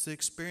Christians is the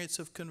experience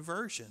of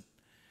conversion.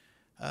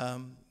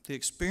 The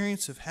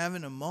experience of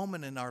having a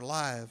moment in our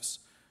lives,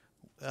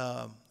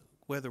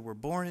 whether we're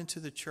born into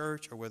the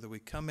church or whether we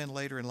come in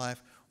later in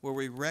life, where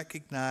we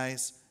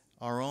recognize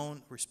our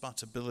own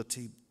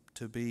responsibility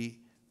to be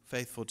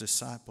faithful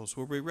disciples,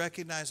 where we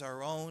recognize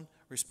our own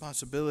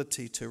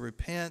responsibility to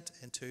repent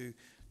and to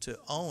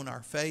own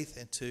our faith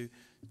and to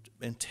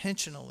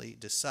intentionally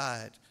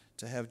decide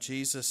to have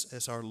Jesus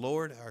as our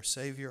Lord, our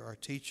Savior, our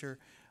teacher,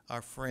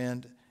 our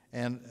friend,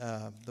 and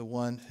the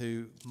one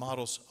who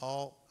models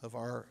all of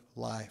our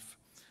life.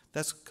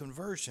 That's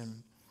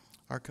conversion.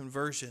 Our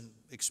conversion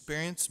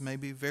experience may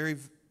be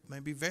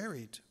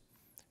varied.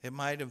 It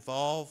might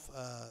involve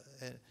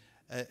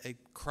a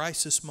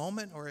crisis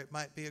moment, or it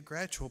might be a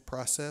gradual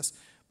process,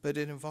 but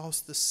it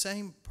involves the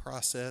same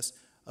process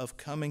of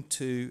coming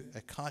to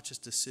a conscious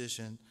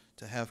decision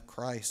to have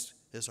Christ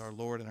as our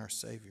Lord and our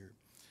Savior.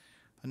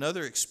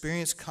 Another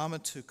experience common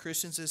to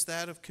Christians is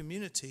that of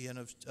community and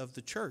of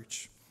the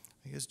church,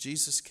 because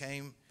Jesus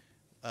came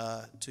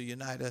to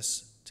unite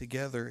us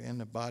together in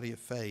the body of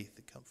faith.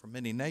 It comes from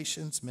many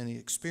nations, many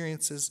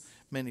experiences,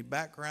 many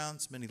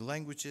backgrounds, many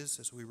languages,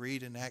 as we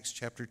read in Acts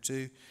chapter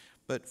 2,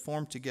 but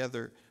form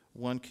together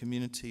one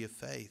community of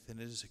faith. And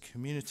it is a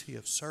community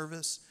of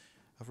service,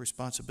 of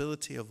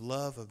responsibility, of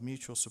love, of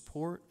mutual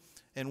support,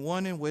 and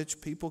one in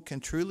which people can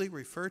truly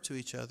refer to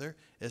each other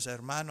as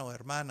hermano,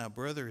 hermana,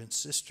 brother and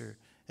sister,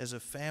 as a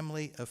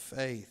family of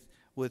faith,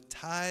 with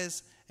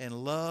ties and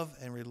love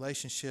and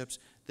relationships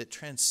that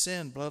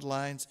transcend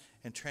bloodlines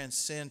and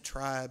transcend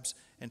tribes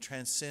and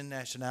transcend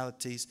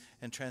nationalities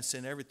and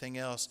transcend everything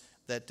else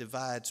that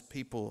divides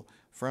people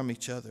from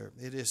each other.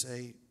 It is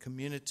a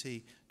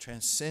community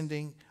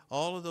transcending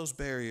all of those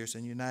barriers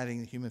and uniting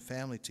the human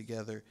family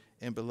together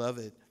in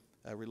beloved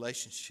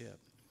relationship.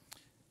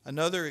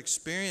 Another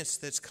experience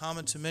that's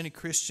common to many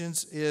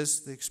Christians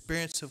is the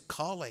experience of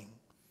calling,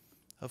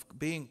 of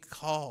being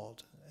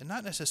called, and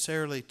not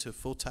necessarily to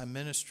full-time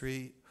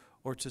ministry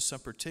or to some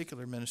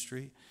particular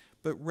ministry,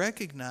 but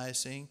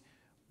recognizing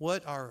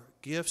what our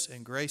gifts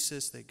and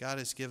graces that God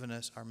has given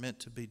us are meant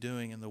to be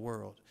doing in the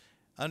world.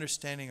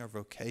 Understanding our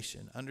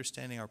vocation,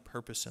 understanding our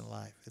purpose in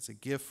life. It's a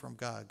gift from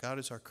God. God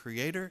is our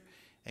creator,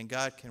 and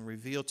God can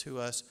reveal to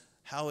us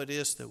how it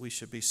is that we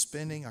should be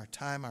spending our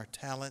time, our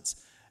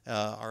talents,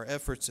 our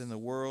efforts in the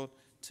world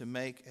to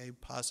make a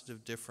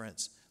positive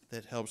difference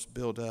that helps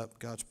build up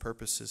God's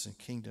purposes and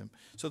kingdom.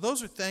 So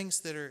those are things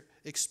that are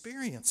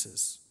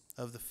experiences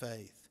of the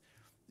faith.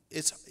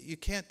 You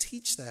can't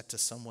teach that to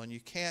someone.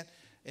 You can't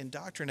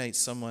indoctrinate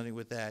somebody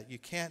with that. You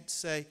can't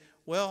say,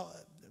 well,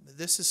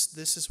 this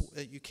is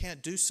you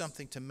can't do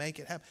something to make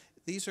it happen.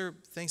 These are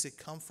things that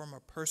come from a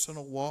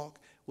personal walk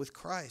with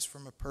Christ,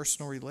 from a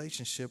personal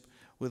relationship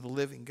with the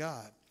living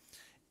God.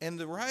 And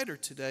the writer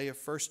today of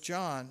 1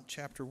 John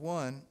chapter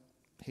 1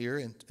 here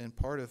and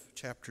part of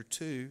chapter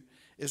 2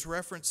 is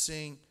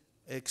referencing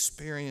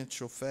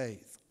experiential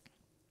faith.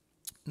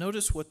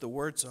 Notice what the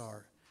words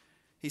are.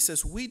 He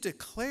says, we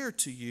declare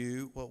to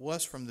you what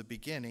was from the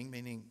beginning,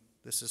 meaning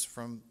this is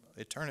from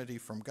eternity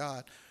from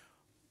God,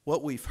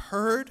 what we've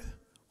heard,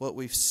 what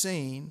we've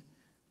seen,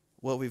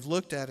 what we've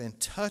looked at and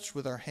touched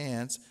with our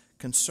hands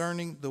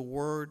concerning the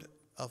word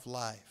of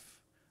life.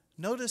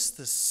 Notice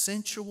the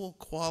sensual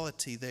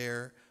quality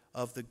there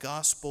of the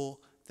gospel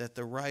that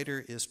the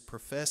writer is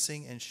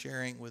professing and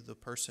sharing with the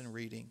person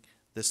reading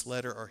this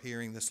letter or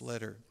hearing this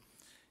letter.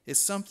 It's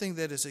something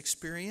that is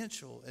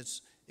experiential.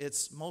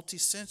 It's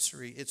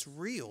multisensory. It's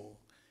real.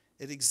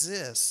 It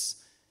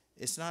exists.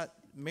 It's not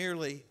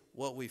merely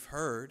what we've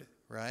heard,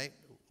 right?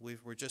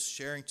 We're just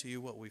sharing to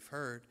you what we've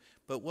heard,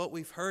 but what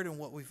we've heard and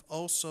what we've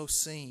also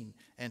seen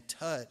and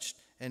touched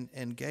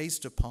and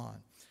gazed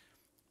upon.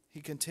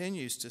 He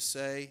continues to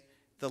say,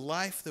 the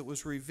life that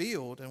was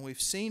revealed, and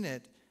we've seen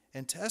it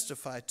and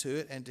testified to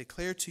it and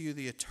declared to you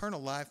the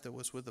eternal life that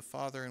was with the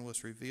Father and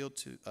was revealed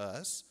to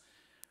us.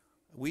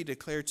 We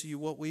declare to you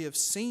what we have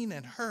seen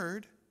and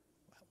heard.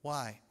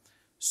 Why?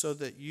 So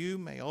that you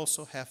may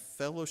also have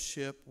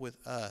fellowship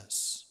with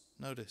us.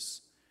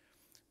 Notice.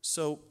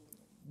 So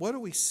what do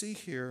we see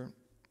here?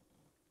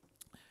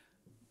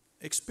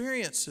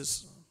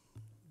 Experiences,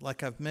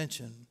 like I've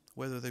mentioned,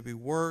 whether they be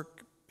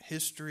work,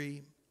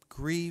 history,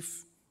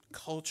 grief,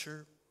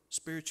 culture,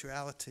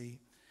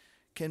 spirituality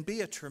can be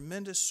a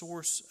tremendous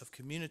source of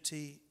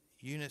community,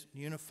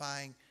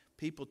 unifying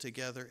people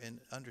together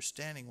and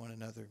understanding one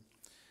another.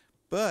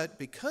 But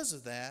because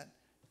of that,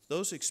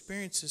 those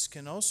experiences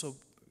can also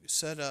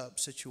set up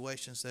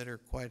situations that are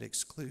quite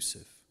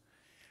exclusive.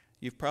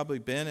 You've probably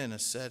been in a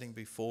setting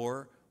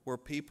before where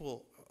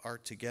people are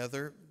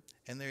together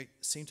and they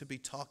seem to be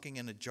talking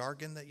in a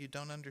jargon that you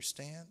don't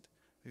understand.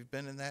 You've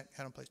been in that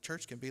kind of place.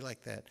 Church can be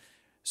like that.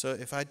 So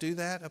if I do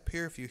that up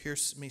here, if you hear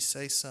me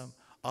say some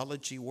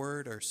ology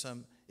word or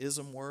some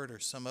ism word or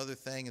some other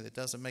thing that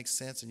doesn't make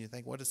sense and you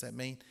think, what does that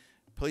mean?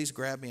 Please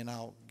grab me and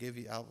I'll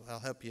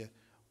help you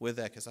with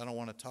that, because I don't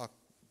want to talk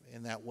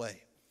in that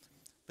way.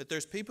 But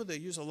there's people that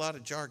use a lot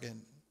of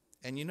jargon,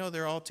 and you know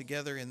they're all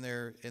together in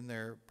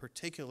their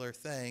particular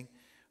thing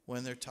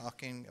when they're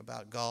talking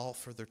about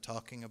golf, or they're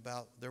talking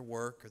about their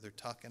work, or they're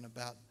talking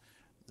about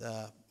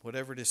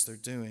whatever it is they're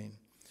doing.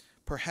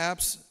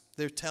 Perhaps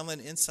they're telling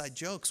inside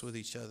jokes with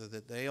each other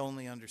that they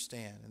only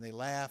understand, and they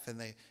laugh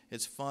and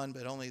it's fun,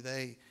 but only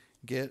they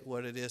get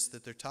what it is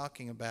that they're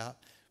talking about,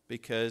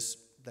 because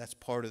that's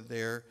part of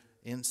their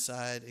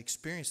inside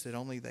experience that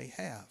only they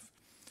have.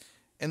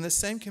 And the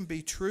same can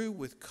be true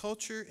with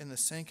culture, and the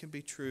same can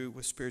be true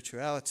with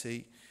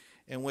spirituality,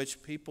 in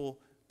which people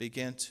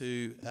begin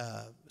to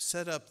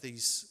set up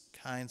these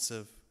kinds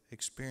of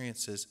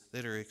experiences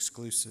that are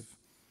exclusive.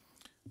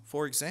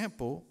 For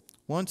example,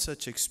 one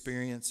such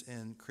experience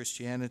in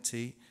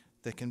Christianity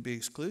that can be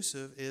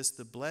exclusive is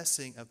the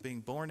blessing of being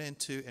born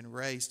into and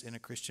raised in a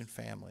Christian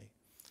family.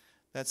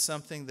 That's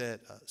something that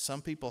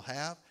some people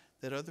have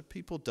that other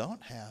people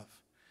don't have.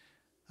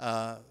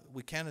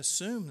 We can't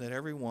assume that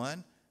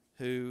everyone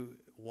who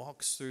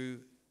walks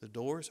through the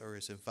doors or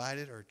is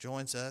invited or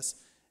joins us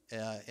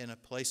in a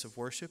place of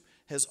worship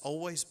has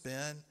always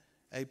been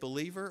a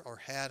believer or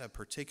had a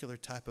particular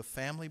type of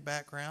family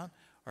background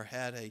or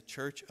had a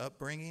church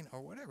upbringing or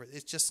whatever.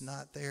 It's just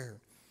not there.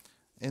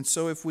 And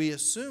so if we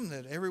assume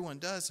that everyone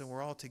does and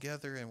we're all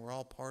together and we're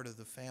all part of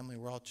the family,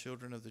 we're all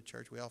children of the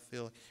church, we all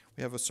feel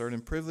we have a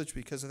certain privilege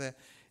because of that,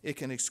 it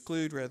can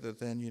exclude rather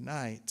than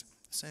unite.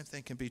 The same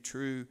thing can be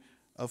true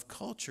of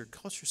culture.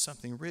 Culture is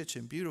something rich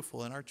and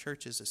beautiful, and our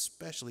church is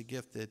especially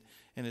gifted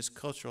in its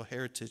cultural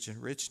heritage and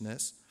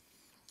richness.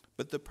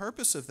 But the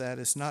purpose of that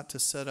is not to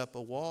set up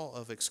a wall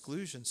of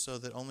exclusion so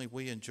that only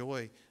we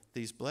enjoy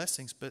these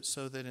blessings, but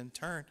so that in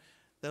turn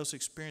those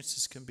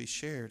experiences can be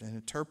shared and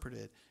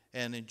interpreted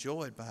and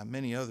enjoyed by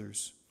many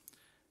others.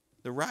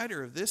 The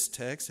writer of this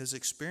text has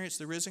experienced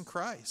the risen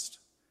Christ.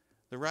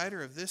 The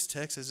writer of this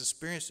text has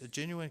experienced a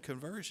genuine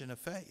conversion of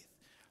faith.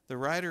 The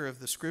writer of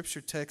the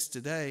scripture text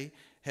today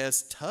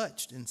has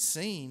touched and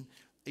seen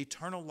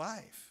eternal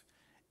life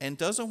and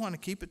doesn't want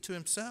to keep it to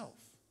himself,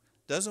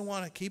 doesn't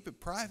want to keep it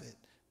private,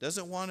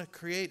 doesn't want to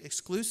create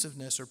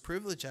exclusiveness or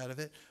privilege out of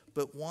it,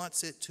 but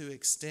wants it to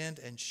extend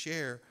and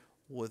share.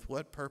 With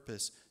what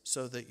purpose?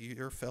 So that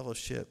your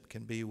fellowship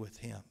can be with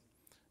him,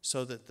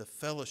 so that the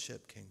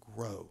fellowship can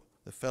grow,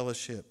 the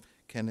fellowship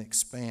can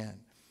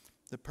expand.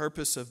 The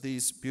purpose of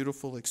these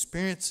beautiful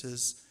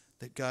experiences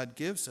that God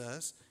gives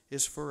us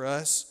is for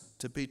us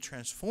to be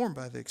transformed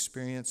by the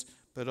experience,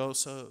 but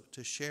also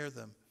to share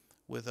them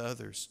with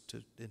others,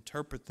 to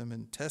interpret them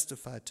and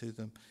testify to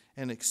them,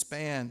 and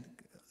expand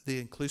the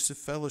inclusive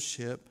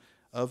fellowship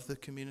of the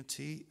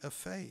community of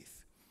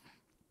faith.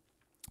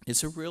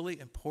 It's a really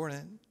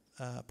important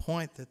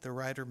point that the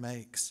writer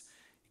makes.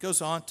 He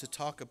goes on to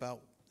talk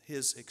about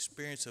his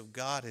experience of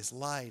God as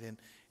light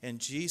and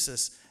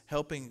Jesus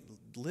helping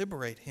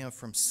liberate him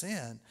from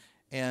sin,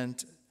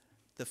 and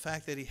the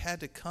fact that he had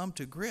to come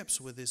to grips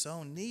with his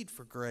own need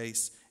for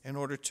grace in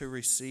order to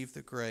receive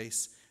the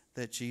grace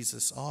that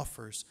Jesus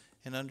offers,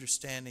 and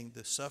understanding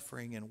the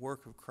suffering and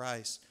work of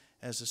Christ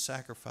as a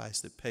sacrifice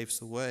that paves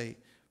the way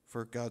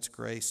for God's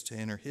grace to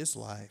enter his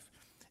life.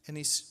 And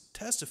he's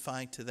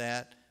testifying to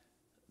that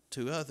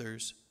to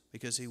others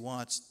because he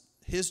wants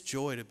his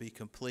joy to be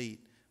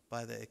complete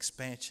by the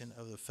expansion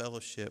of the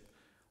fellowship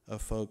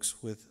of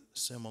folks with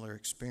similar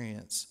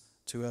experience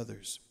to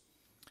others.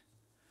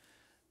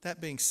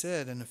 That being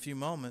said, in a few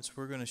moments,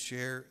 we're going to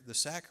share the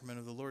sacrament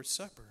of the Lord's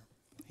Supper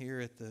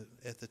here at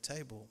the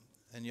table.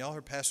 And y'all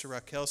heard Pastor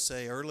Raquel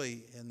say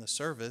early in the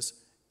service,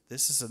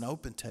 this is an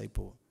open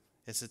table.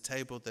 It's a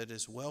table that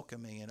is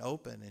welcoming and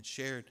open and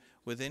shared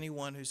with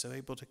anyone who's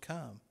able to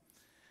come.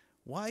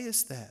 Why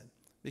is that?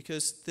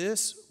 Because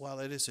this, while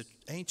it is an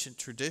ancient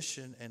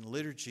tradition and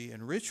liturgy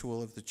and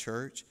ritual of the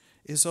church,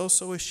 is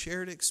also a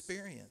shared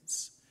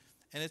experience.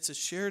 And it's a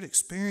shared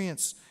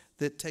experience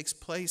that takes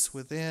place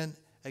within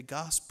a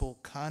gospel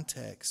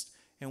context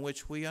in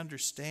which we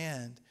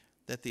understand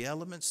that the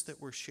elements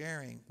that we're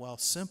sharing, while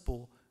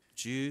simple,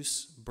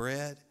 juice,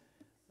 bread,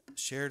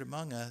 shared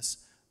among us,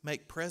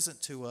 make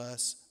present to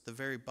us the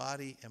very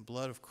body and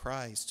blood of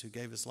Christ who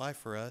gave his life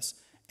for us,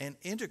 and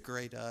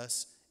integrate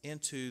us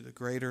into the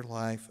greater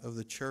life of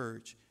the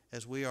church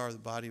as we are the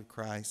body of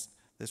Christ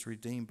that's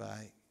redeemed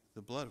by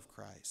the blood of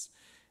Christ.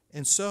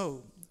 And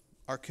so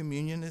our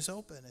communion is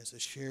open as a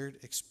shared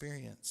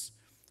experience.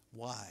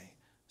 Why?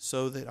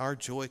 so that our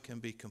joy can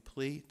be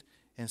complete,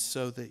 and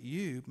so that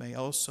you may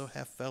also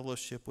have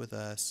fellowship with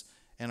us,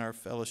 and our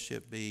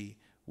fellowship be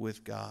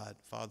with God,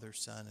 Father,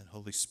 Son, and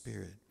Holy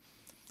Spirit.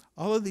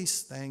 All of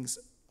these things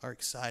are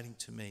exciting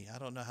to me. I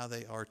don't know how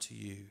they are to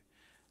you.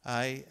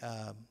 I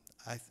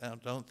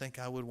don't think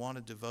I would want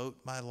to devote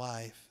my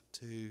life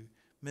to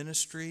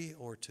ministry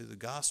or to the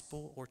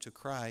gospel or to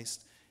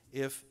Christ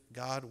if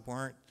God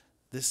weren't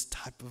this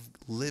type of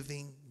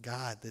living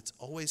God that's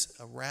always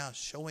around,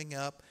 showing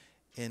up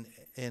in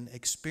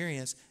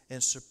experience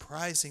and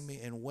surprising me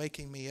and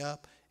waking me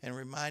up and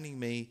reminding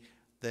me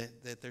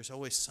that there's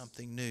always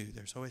something new.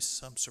 There's always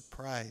some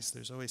surprise.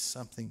 There's always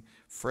something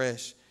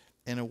fresh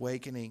and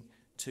awakening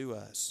to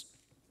us.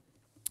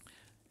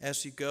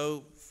 As you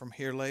go from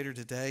here later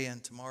today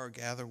and tomorrow,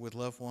 gather with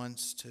loved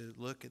ones to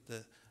look at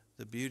the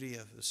beauty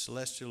of the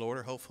celestial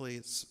order. Hopefully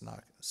it's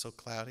not so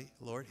cloudy.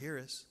 Lord, hear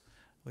us.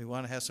 We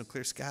want to have some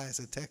clear skies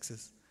in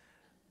Texas.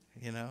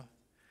 You know,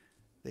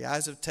 the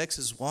eyes of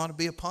Texas want to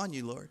be upon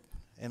you, Lord,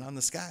 and on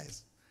the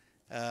skies.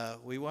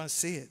 We want to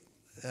see it.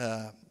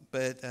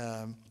 But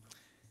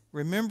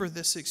remember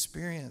this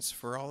experience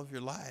for all of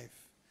your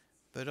life,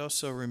 but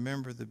also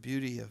remember the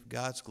beauty of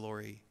God's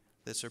glory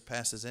that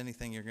surpasses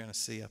anything you're going to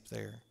see up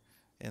there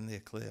in the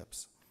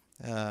eclipse.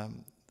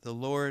 The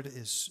Lord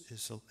is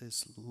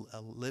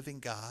a living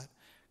God.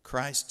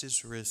 Christ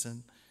is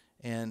risen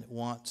and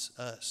wants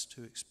us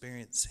to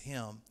experience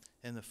Him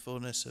in the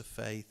fullness of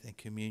faith and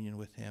communion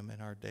with Him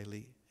in our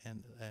daily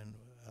and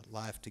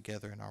life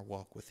together in our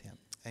walk with Him.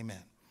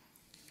 Amen.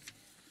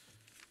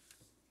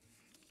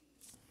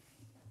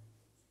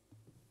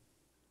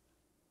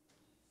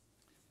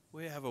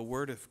 We have a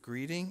word of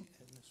greeting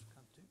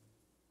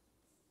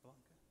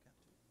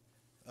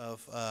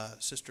of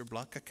Sister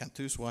Blanca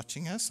Cantu's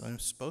watching us. I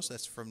suppose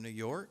that's from New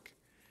York.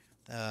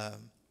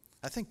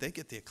 I think they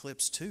get the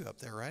eclipse too up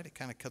there, right? It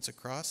kind of cuts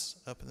across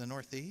up in the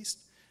northeast.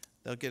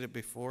 They'll get it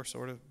before,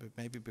 sort of, but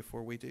maybe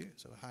before we do.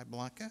 So hi,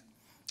 Blanca.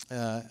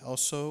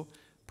 Also,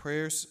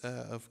 prayers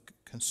of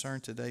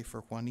concern today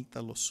for Juanita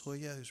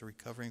Lozoya, who's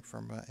recovering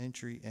from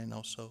injury, and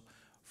also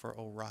for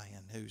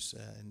Orion, who's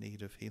in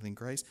need of healing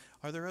grace.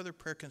 Are there other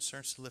prayer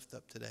concerns to lift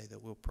up today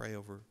that we'll pray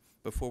over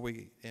before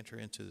we enter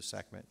into the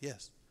sacrament?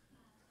 Yes.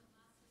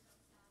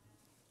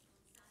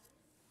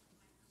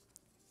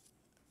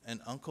 An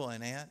uncle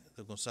and aunt,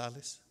 the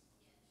Gonzalez?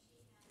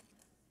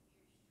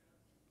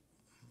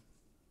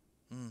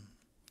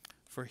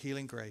 For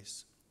healing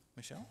grace.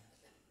 Michelle? My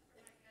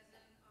cousin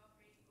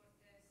Aubrey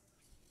Cortez,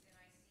 she's in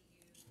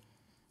ICU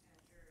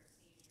after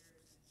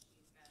seizures, and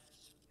she's battling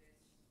lupus. She's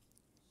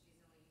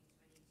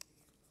only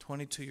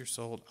 22 years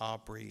old,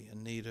 Aubrey,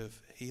 in need of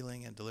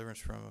healing and deliverance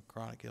from a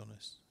chronic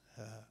illness.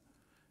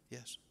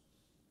 Yes.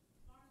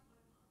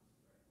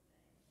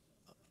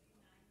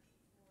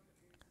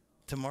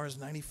 Tomorrow's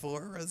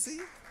 94,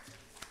 Rosie.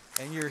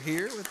 And you're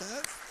here with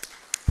us.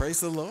 Praise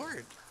the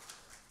Lord.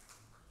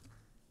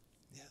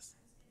 Yes.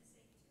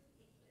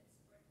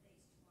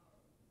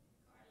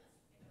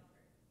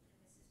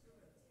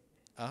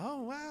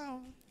 Oh,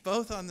 wow.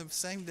 Both on the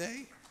same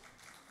day?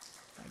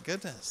 My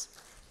goodness.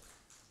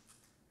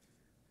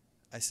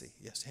 I see.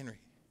 Yes, Henry.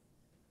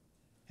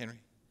 Henry.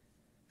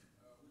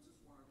 We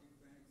just want to give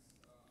thanks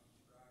to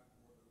God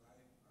for the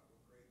life of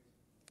a great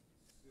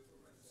civil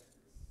rights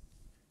activist.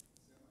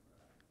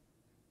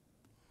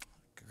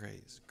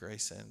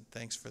 Grace, and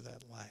thanks for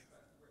that life.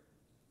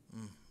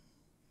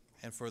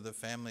 And for the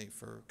family,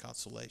 for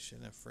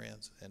consolation and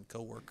friends and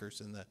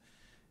co-workers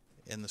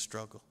in the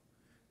struggle.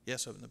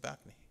 Yes, up in the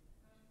balcony.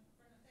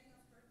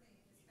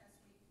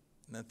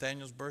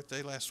 Nathaniel's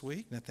birthday last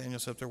week.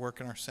 Nathaniel's up there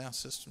working our sound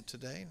system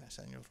today.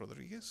 Nathaniel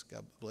Rodriguez,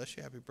 God bless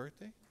you. Happy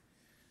birthday.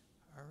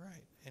 All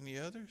right. Any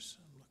others?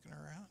 I'm looking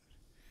around.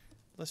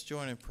 Let's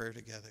join in prayer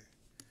together.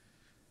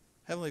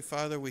 Heavenly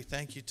Father, we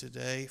thank you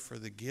today for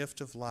the gift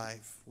of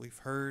life. We've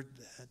heard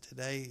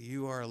today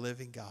you are a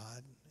living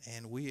God,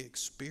 and we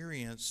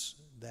experience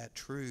that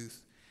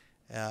truth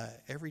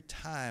every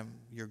time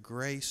your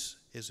grace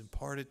is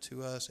imparted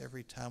to us,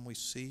 every time we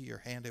see your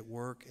hand at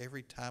work,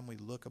 every time we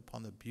look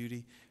upon the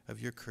beauty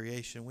of your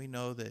creation. We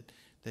know that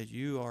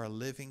you are a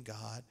living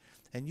God,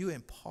 and you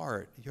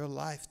impart your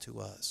life to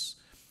us.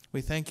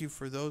 We thank you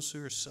for those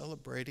who are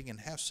celebrating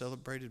and have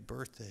celebrated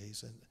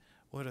birthdays, and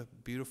what a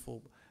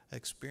beautiful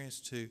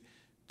experience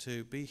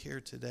to be here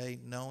today,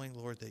 knowing,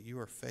 Lord, that you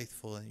are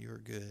faithful and you are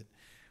good.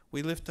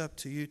 We lift up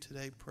to you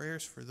today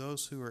prayers for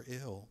those who are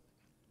ill,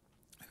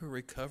 who are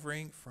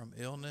recovering from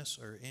illness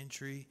or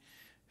injury,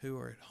 who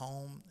are at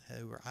home,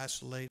 who are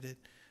isolated.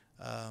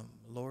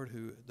 Lord,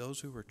 those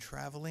who are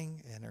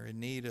traveling and are in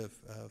need of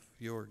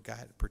your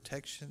guided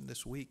protection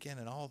this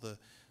weekend, and all the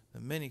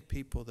many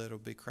people that will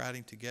be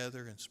crowding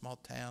together in small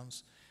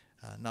towns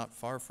not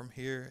far from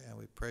here. And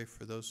we pray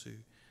for those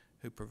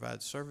who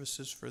provide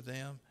services for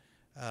them.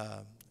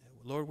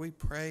 Lord, we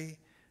pray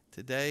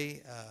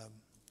today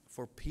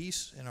for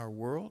peace in our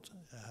world.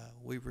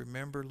 We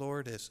remember,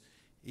 Lord,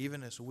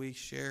 even as we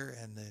share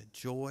in the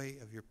joy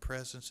of your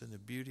presence and the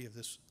beauty of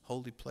this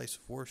holy place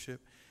of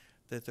worship,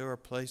 that there are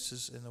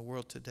places in the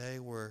world today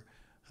where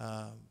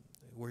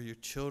where your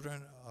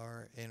children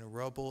are in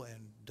rubble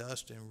and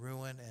dust and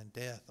ruin and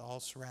death all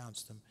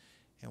surrounds them.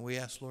 And we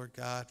ask, Lord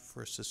God,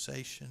 for a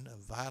cessation of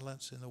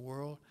violence in the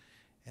world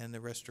and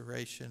the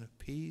restoration of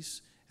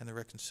peace and the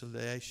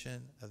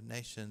reconciliation of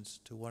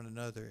nations to one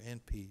another in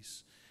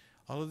peace.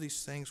 All of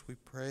these things we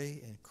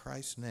pray in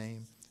Christ's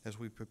name as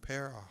we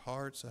prepare our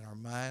hearts and our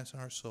minds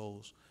and our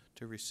souls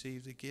to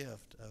receive the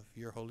gift of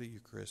your Holy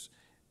Eucharist.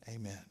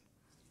 Amen.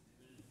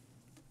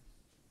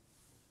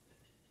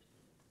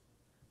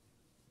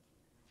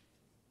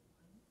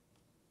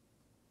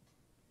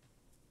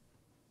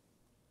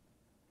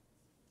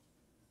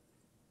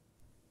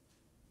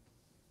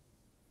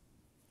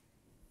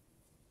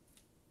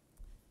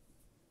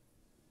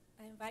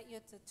 I invite you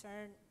to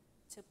turn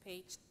to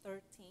page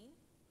 13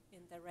 in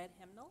the red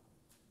hymnal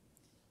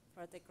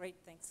for the Great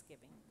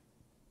Thanksgiving.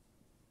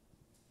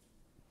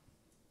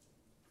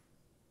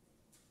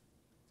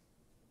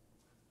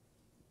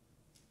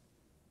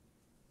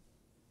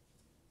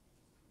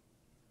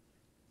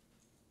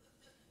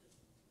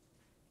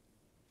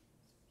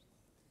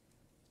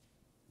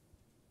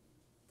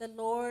 The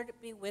Lord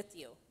be with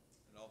you.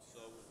 And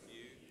also with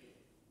you.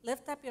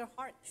 Lift up your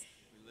hearts.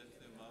 We lift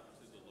them up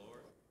to the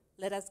Lord.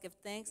 Let us give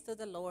thanks to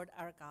the Lord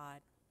our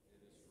God.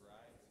 It is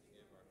right to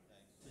give our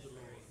thanks to the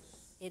Lord.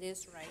 It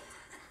is right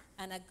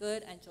and a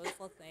good and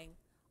joyful thing,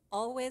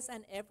 always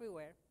and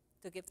everywhere,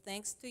 to give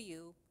thanks to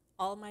you,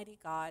 Almighty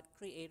God,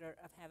 creator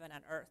of heaven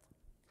and earth.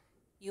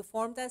 You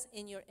formed us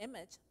in your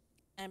image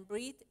and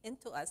breathed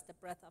into us the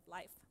breath of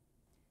life.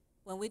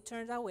 When we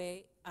turned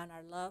away and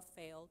our love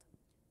failed,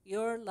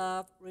 your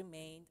love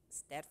remained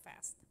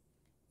steadfast.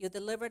 You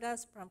delivered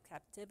us from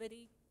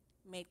captivity,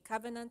 made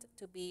covenant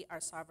to be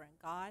our sovereign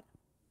God,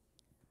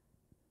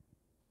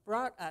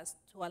 brought us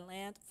to a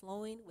land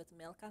flowing with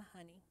milk and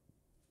honey,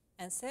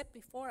 and set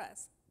before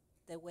us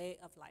the way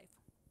of life.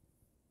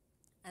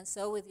 And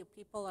so with your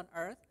people on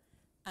earth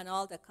and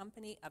all the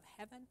company of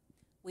heaven,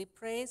 we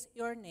praise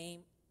your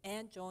name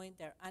and join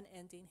their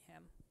unending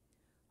hymn.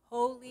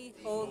 Holy,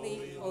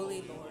 holy,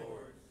 holy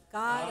Lord,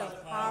 God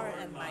of power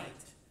and might,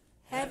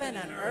 heaven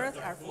and earth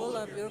are full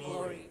of your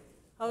glory.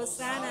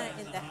 Hosanna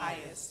in the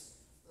highest.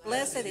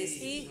 Blessed is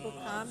he who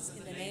comes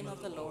in the name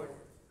of the Lord.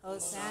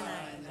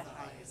 Hosanna in the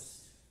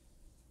highest.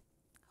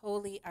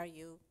 Holy are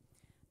you,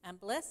 and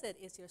blessed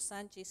is your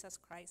Son, Jesus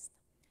Christ.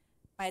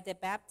 By the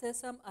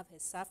baptism of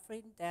his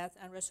suffering, death,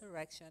 and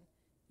resurrection,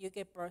 you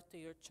gave birth to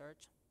your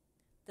church,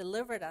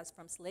 delivered us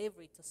from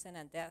slavery to sin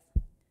and death,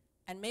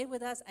 and made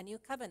with us a new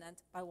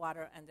covenant by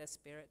water and the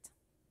Spirit.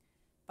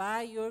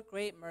 By your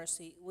great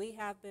mercy, we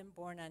have been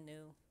born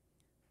anew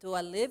to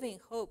a living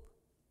hope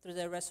through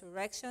the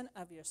resurrection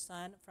of your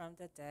Son from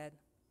the dead,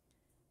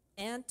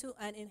 and to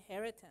an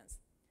inheritance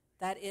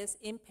that is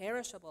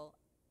imperishable,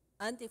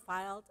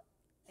 undefiled,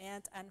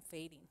 and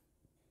unfading.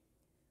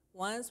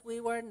 Once we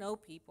were no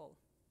people,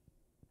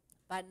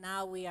 but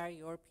now we are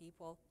your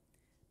people,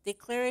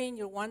 declaring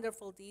your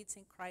wonderful deeds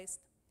in Christ,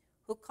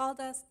 who called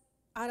us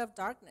out of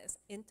darkness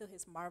into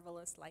his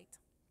marvelous light.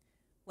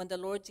 When the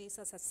Lord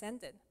Jesus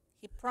ascended,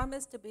 he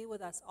promised to be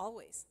with us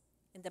always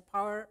in the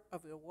power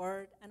of your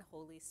word and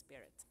Holy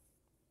Spirit.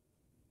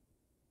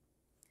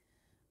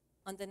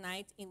 On the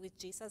night in which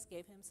Jesus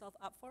gave himself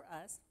up for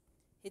us,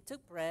 he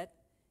took bread,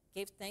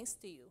 gave thanks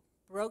to you,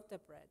 broke the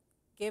bread,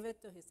 gave it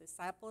to his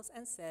disciples,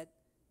 and said,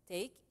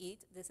 "Take,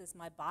 eat, this is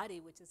my body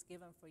which is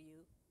given for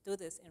you. Do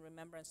this in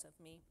remembrance of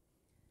me."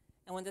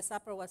 And when the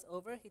supper was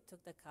over, he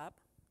took the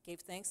cup, gave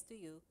thanks to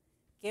you,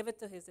 gave it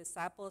to his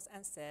disciples,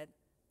 and said,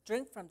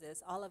 "Drink from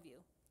this, all of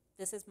you.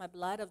 This is my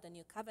blood of the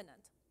new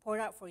covenant,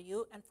 poured out for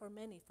you and for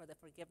many for the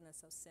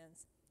forgiveness of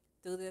sins.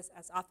 Do this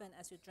as often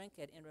as you drink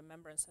it in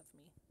remembrance of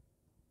me."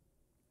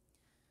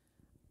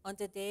 On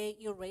the day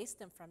you raised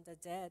him from the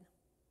dead,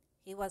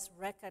 he was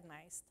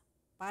recognized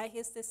by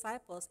his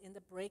disciples in the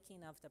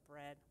breaking of the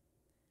bread.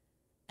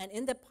 And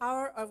in the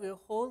power of your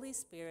Holy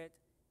Spirit,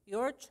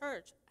 your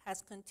church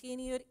has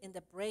continued in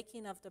the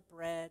breaking of the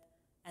bread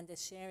and the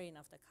sharing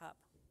of the cup.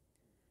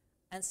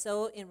 And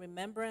so, in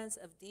remembrance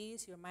of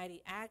these, your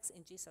mighty acts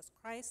in Jesus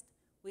Christ,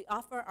 we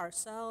offer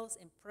ourselves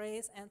in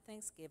praise and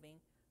thanksgiving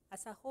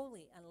as a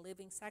holy and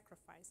living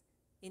sacrifice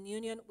in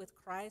union with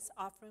Christ's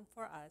offering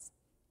for us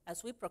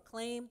as we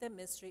proclaim the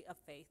mystery of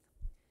faith.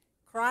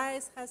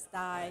 Christ has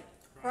died.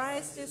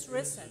 Christ is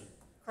risen.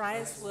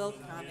 Christ will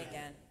come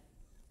again.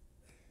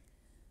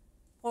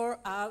 Pour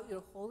out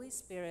your Holy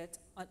Spirit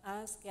on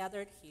us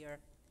gathered here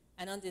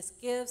and on these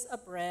gifts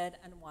of bread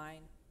and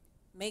wine.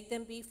 Make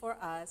them be for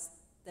us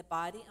the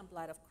body and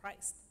blood of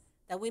Christ,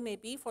 that we may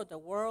be for the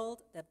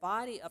world the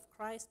body of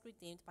Christ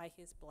redeemed by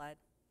his blood.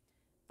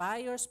 By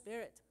your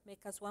Spirit,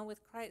 make us one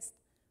with Christ,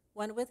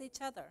 one with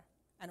each other,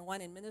 and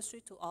one in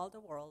ministry to all the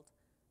world,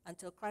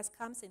 until Christ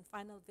comes in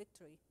final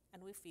victory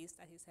and we feast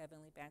at his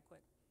heavenly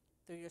banquet.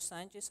 Through your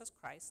Son, Jesus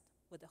Christ,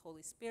 with the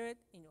Holy Spirit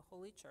in your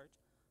holy church,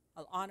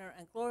 all honor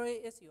and glory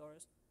is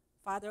yours,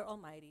 Father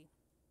Almighty,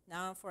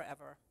 now and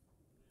forever.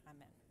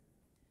 Amen.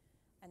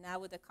 And now,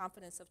 with the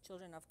confidence of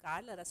children of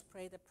God, let us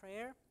pray the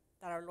prayer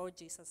that our Lord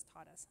Jesus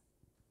taught us.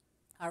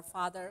 Our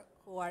Father,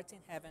 who art in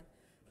heaven,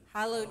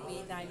 hallowed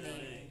be thy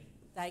name.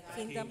 Thy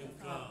kingdom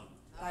come,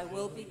 thy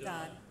will be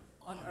done,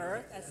 on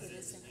earth as it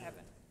is in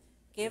heaven.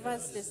 Give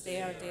us this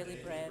day our daily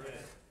bread,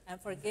 and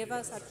forgive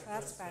us our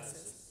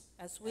trespasses,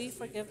 as we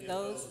forgive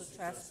those who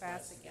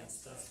trespass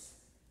against us.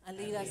 And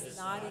lead us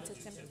not into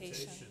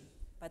temptation,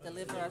 but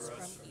deliver us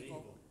from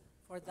evil.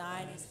 For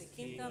thine is the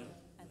kingdom,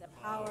 and the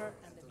power,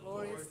 and the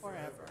glory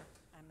forever.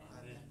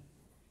 Amen.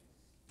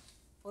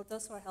 Will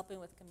those who are helping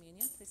with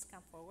communion please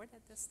come forward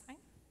at this time?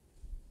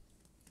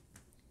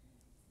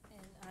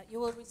 And you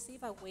will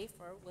receive a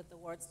wafer with the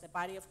words, the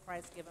body of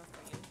Christ given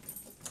for you.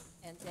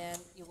 And then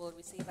you will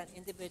receive an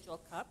individual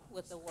cup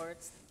with the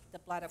words, the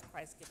blood of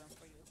Christ given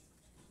for you.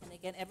 And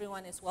again,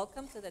 everyone is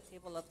welcome to the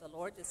table of the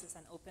Lord. This is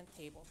an open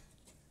table.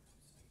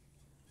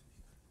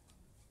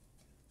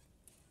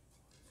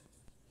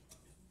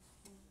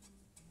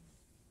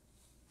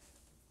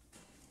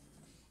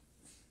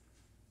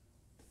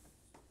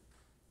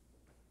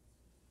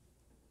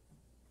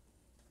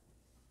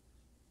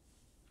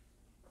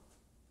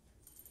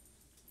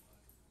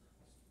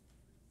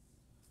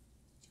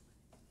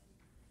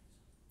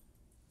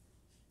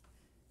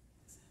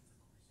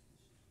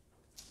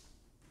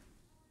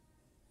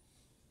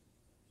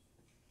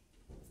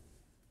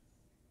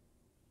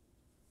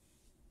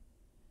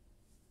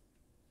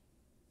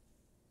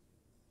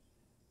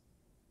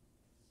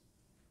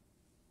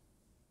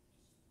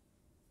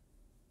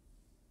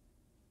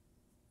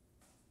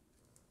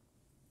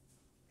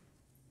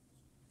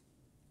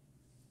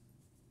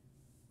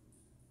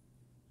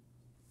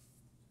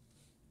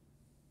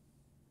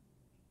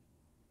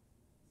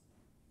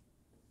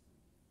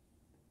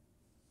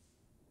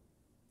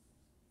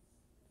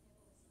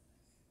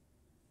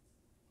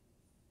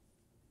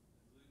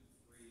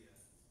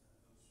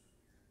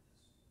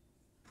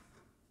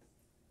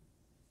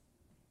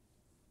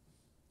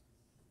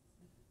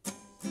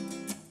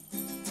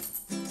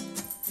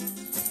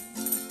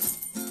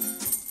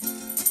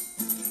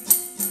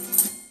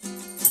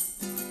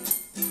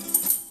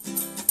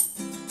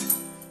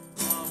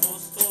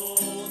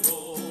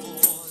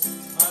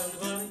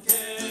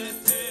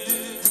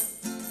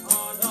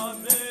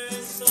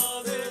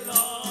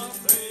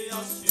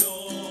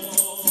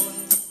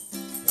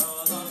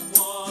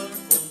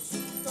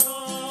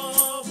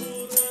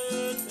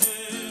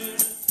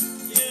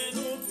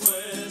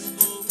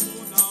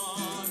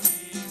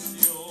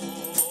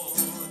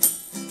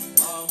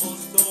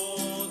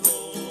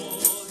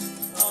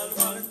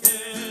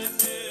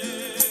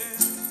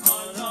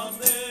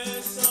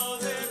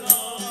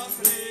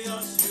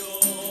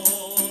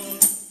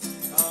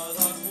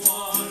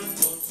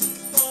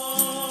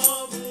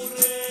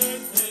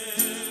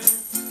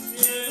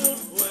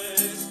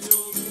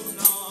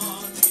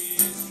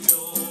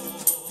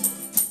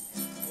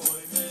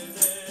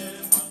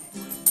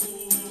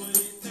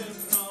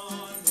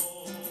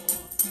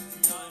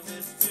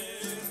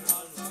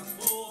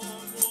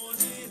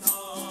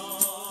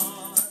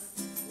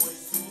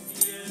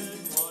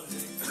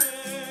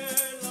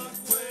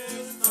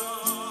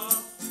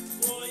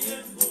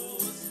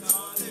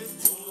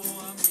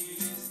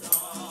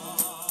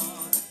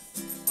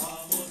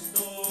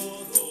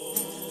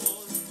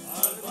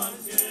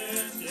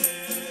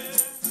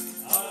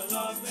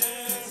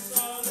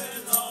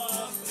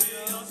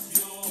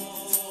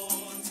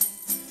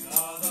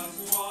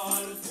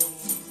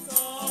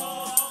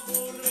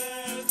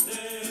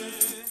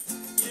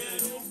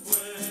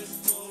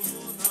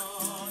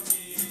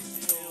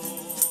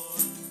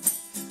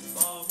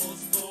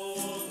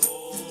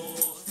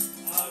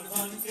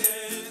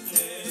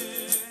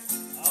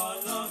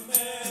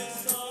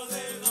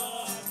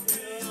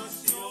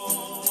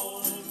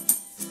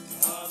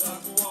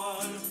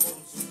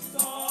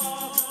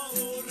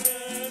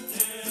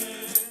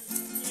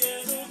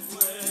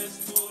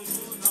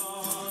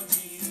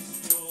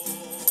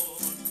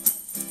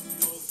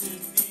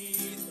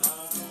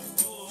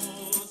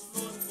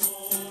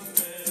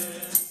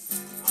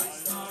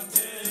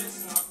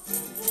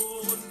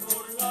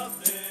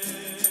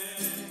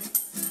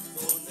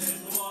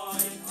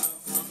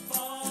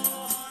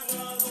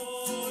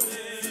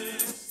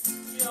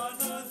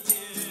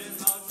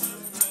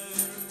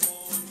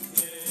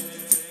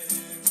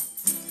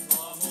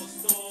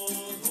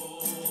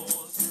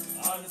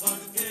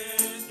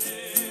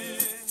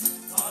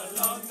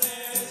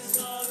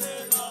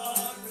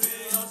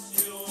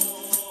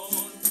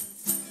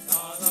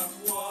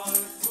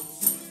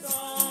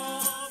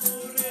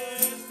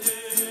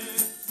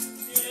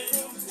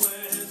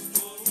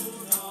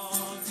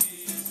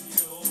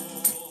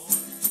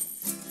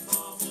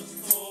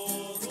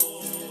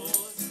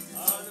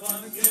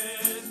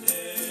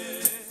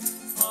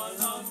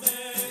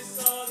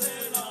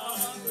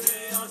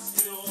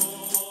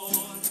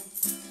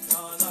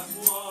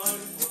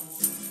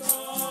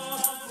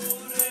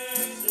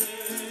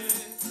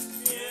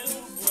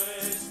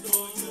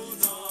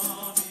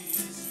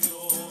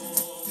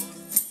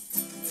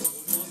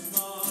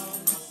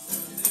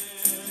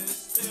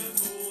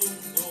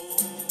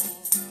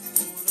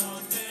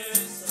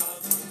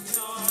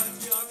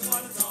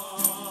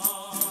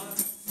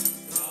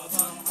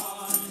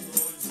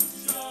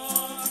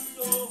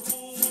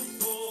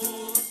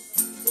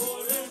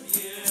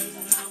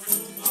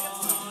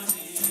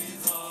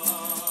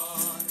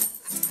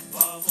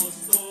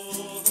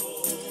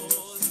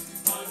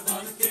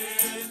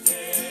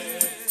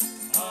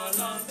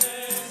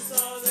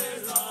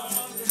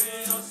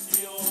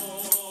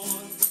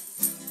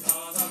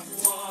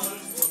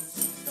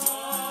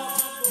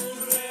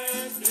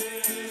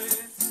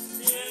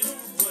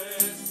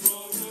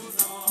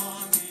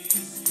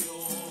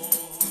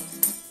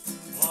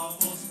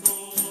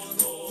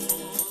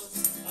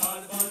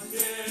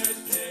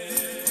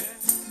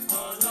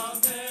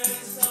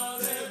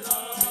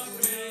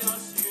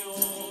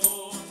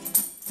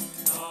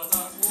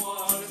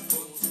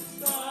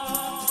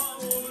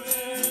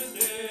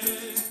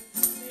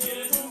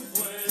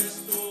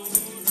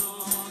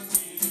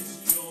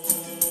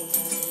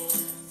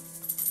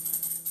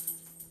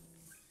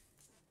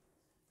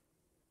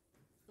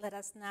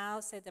 us now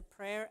say the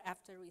prayer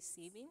after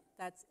receiving.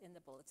 That's in the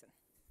bulletin.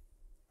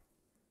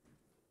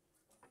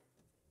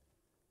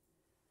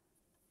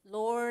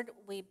 Lord,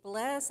 we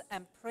bless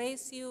and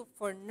praise you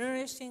for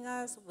nourishing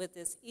us with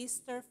this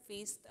Easter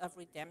feast of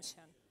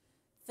redemption.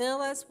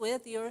 Fill us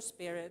with your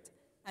Spirit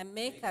and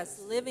make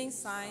us living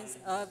signs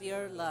of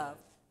your love.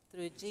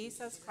 Through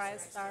Jesus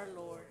Christ our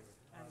Lord.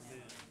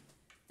 Amen.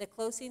 The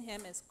closing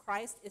hymn is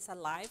Christ is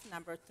Alive,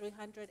 number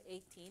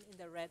 318 in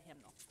the red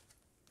hymnal.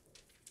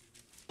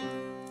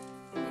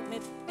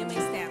 You may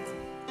stand.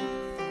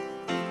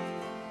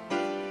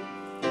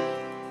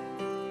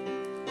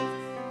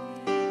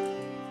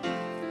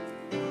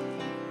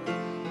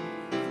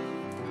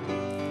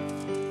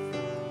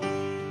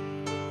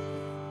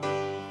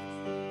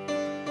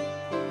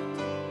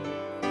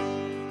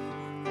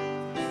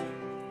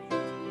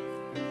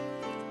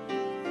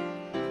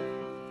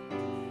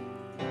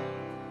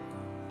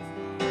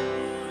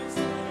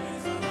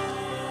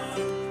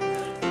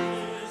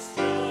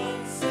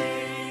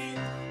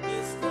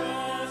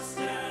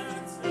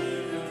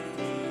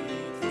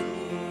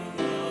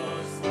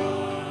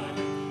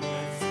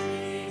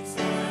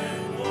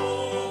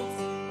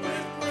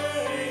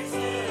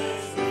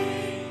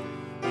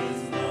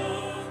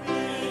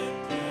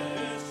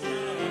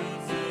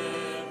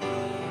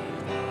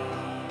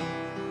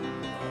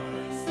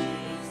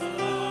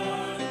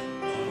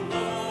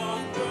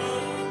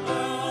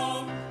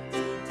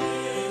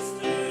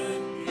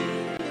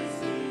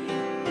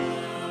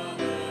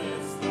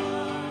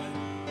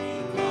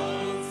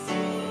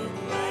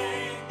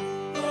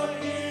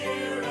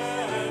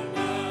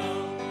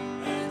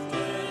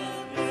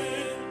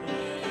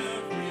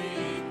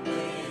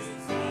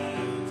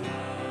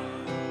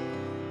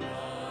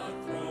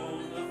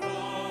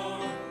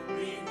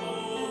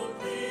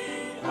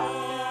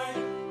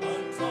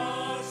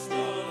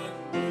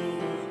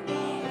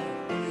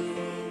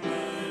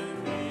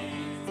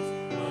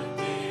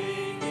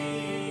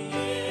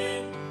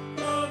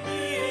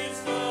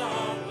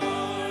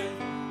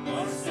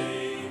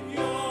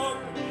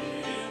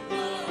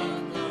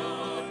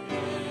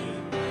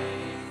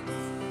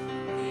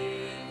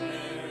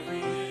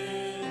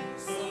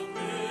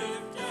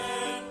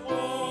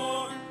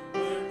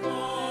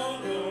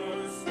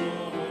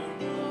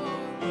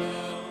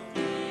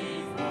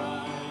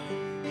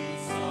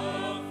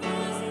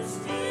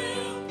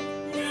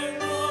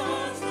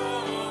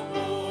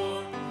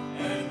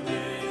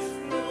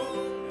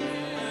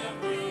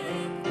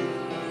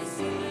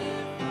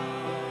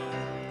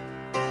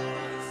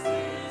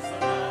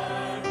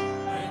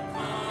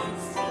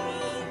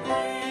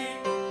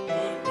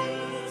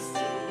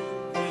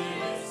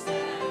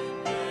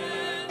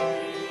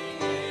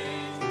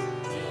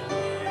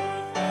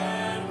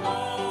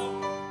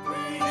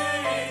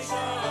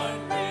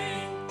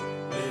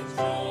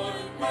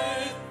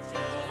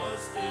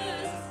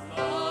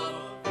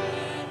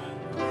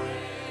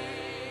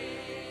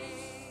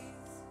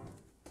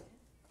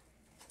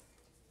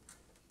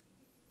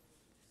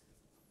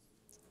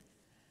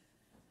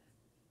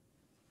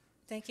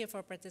 Thank you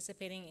for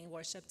participating in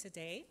worship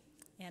today.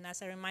 And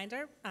as a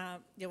reminder,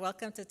 you're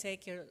welcome to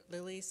take your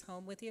lilies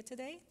home with you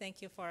today.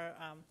 Thank you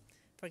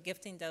for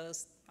gifting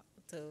those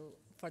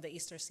for the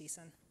Easter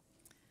season.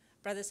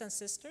 Brothers and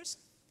sisters,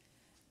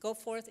 go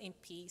forth in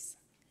peace,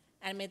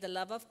 and may the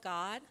love of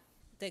God,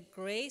 the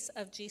grace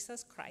of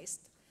Jesus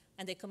Christ,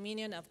 and the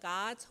communion of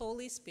God's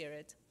Holy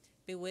Spirit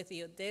be with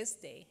you this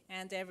day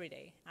and every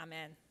day.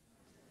 Amen.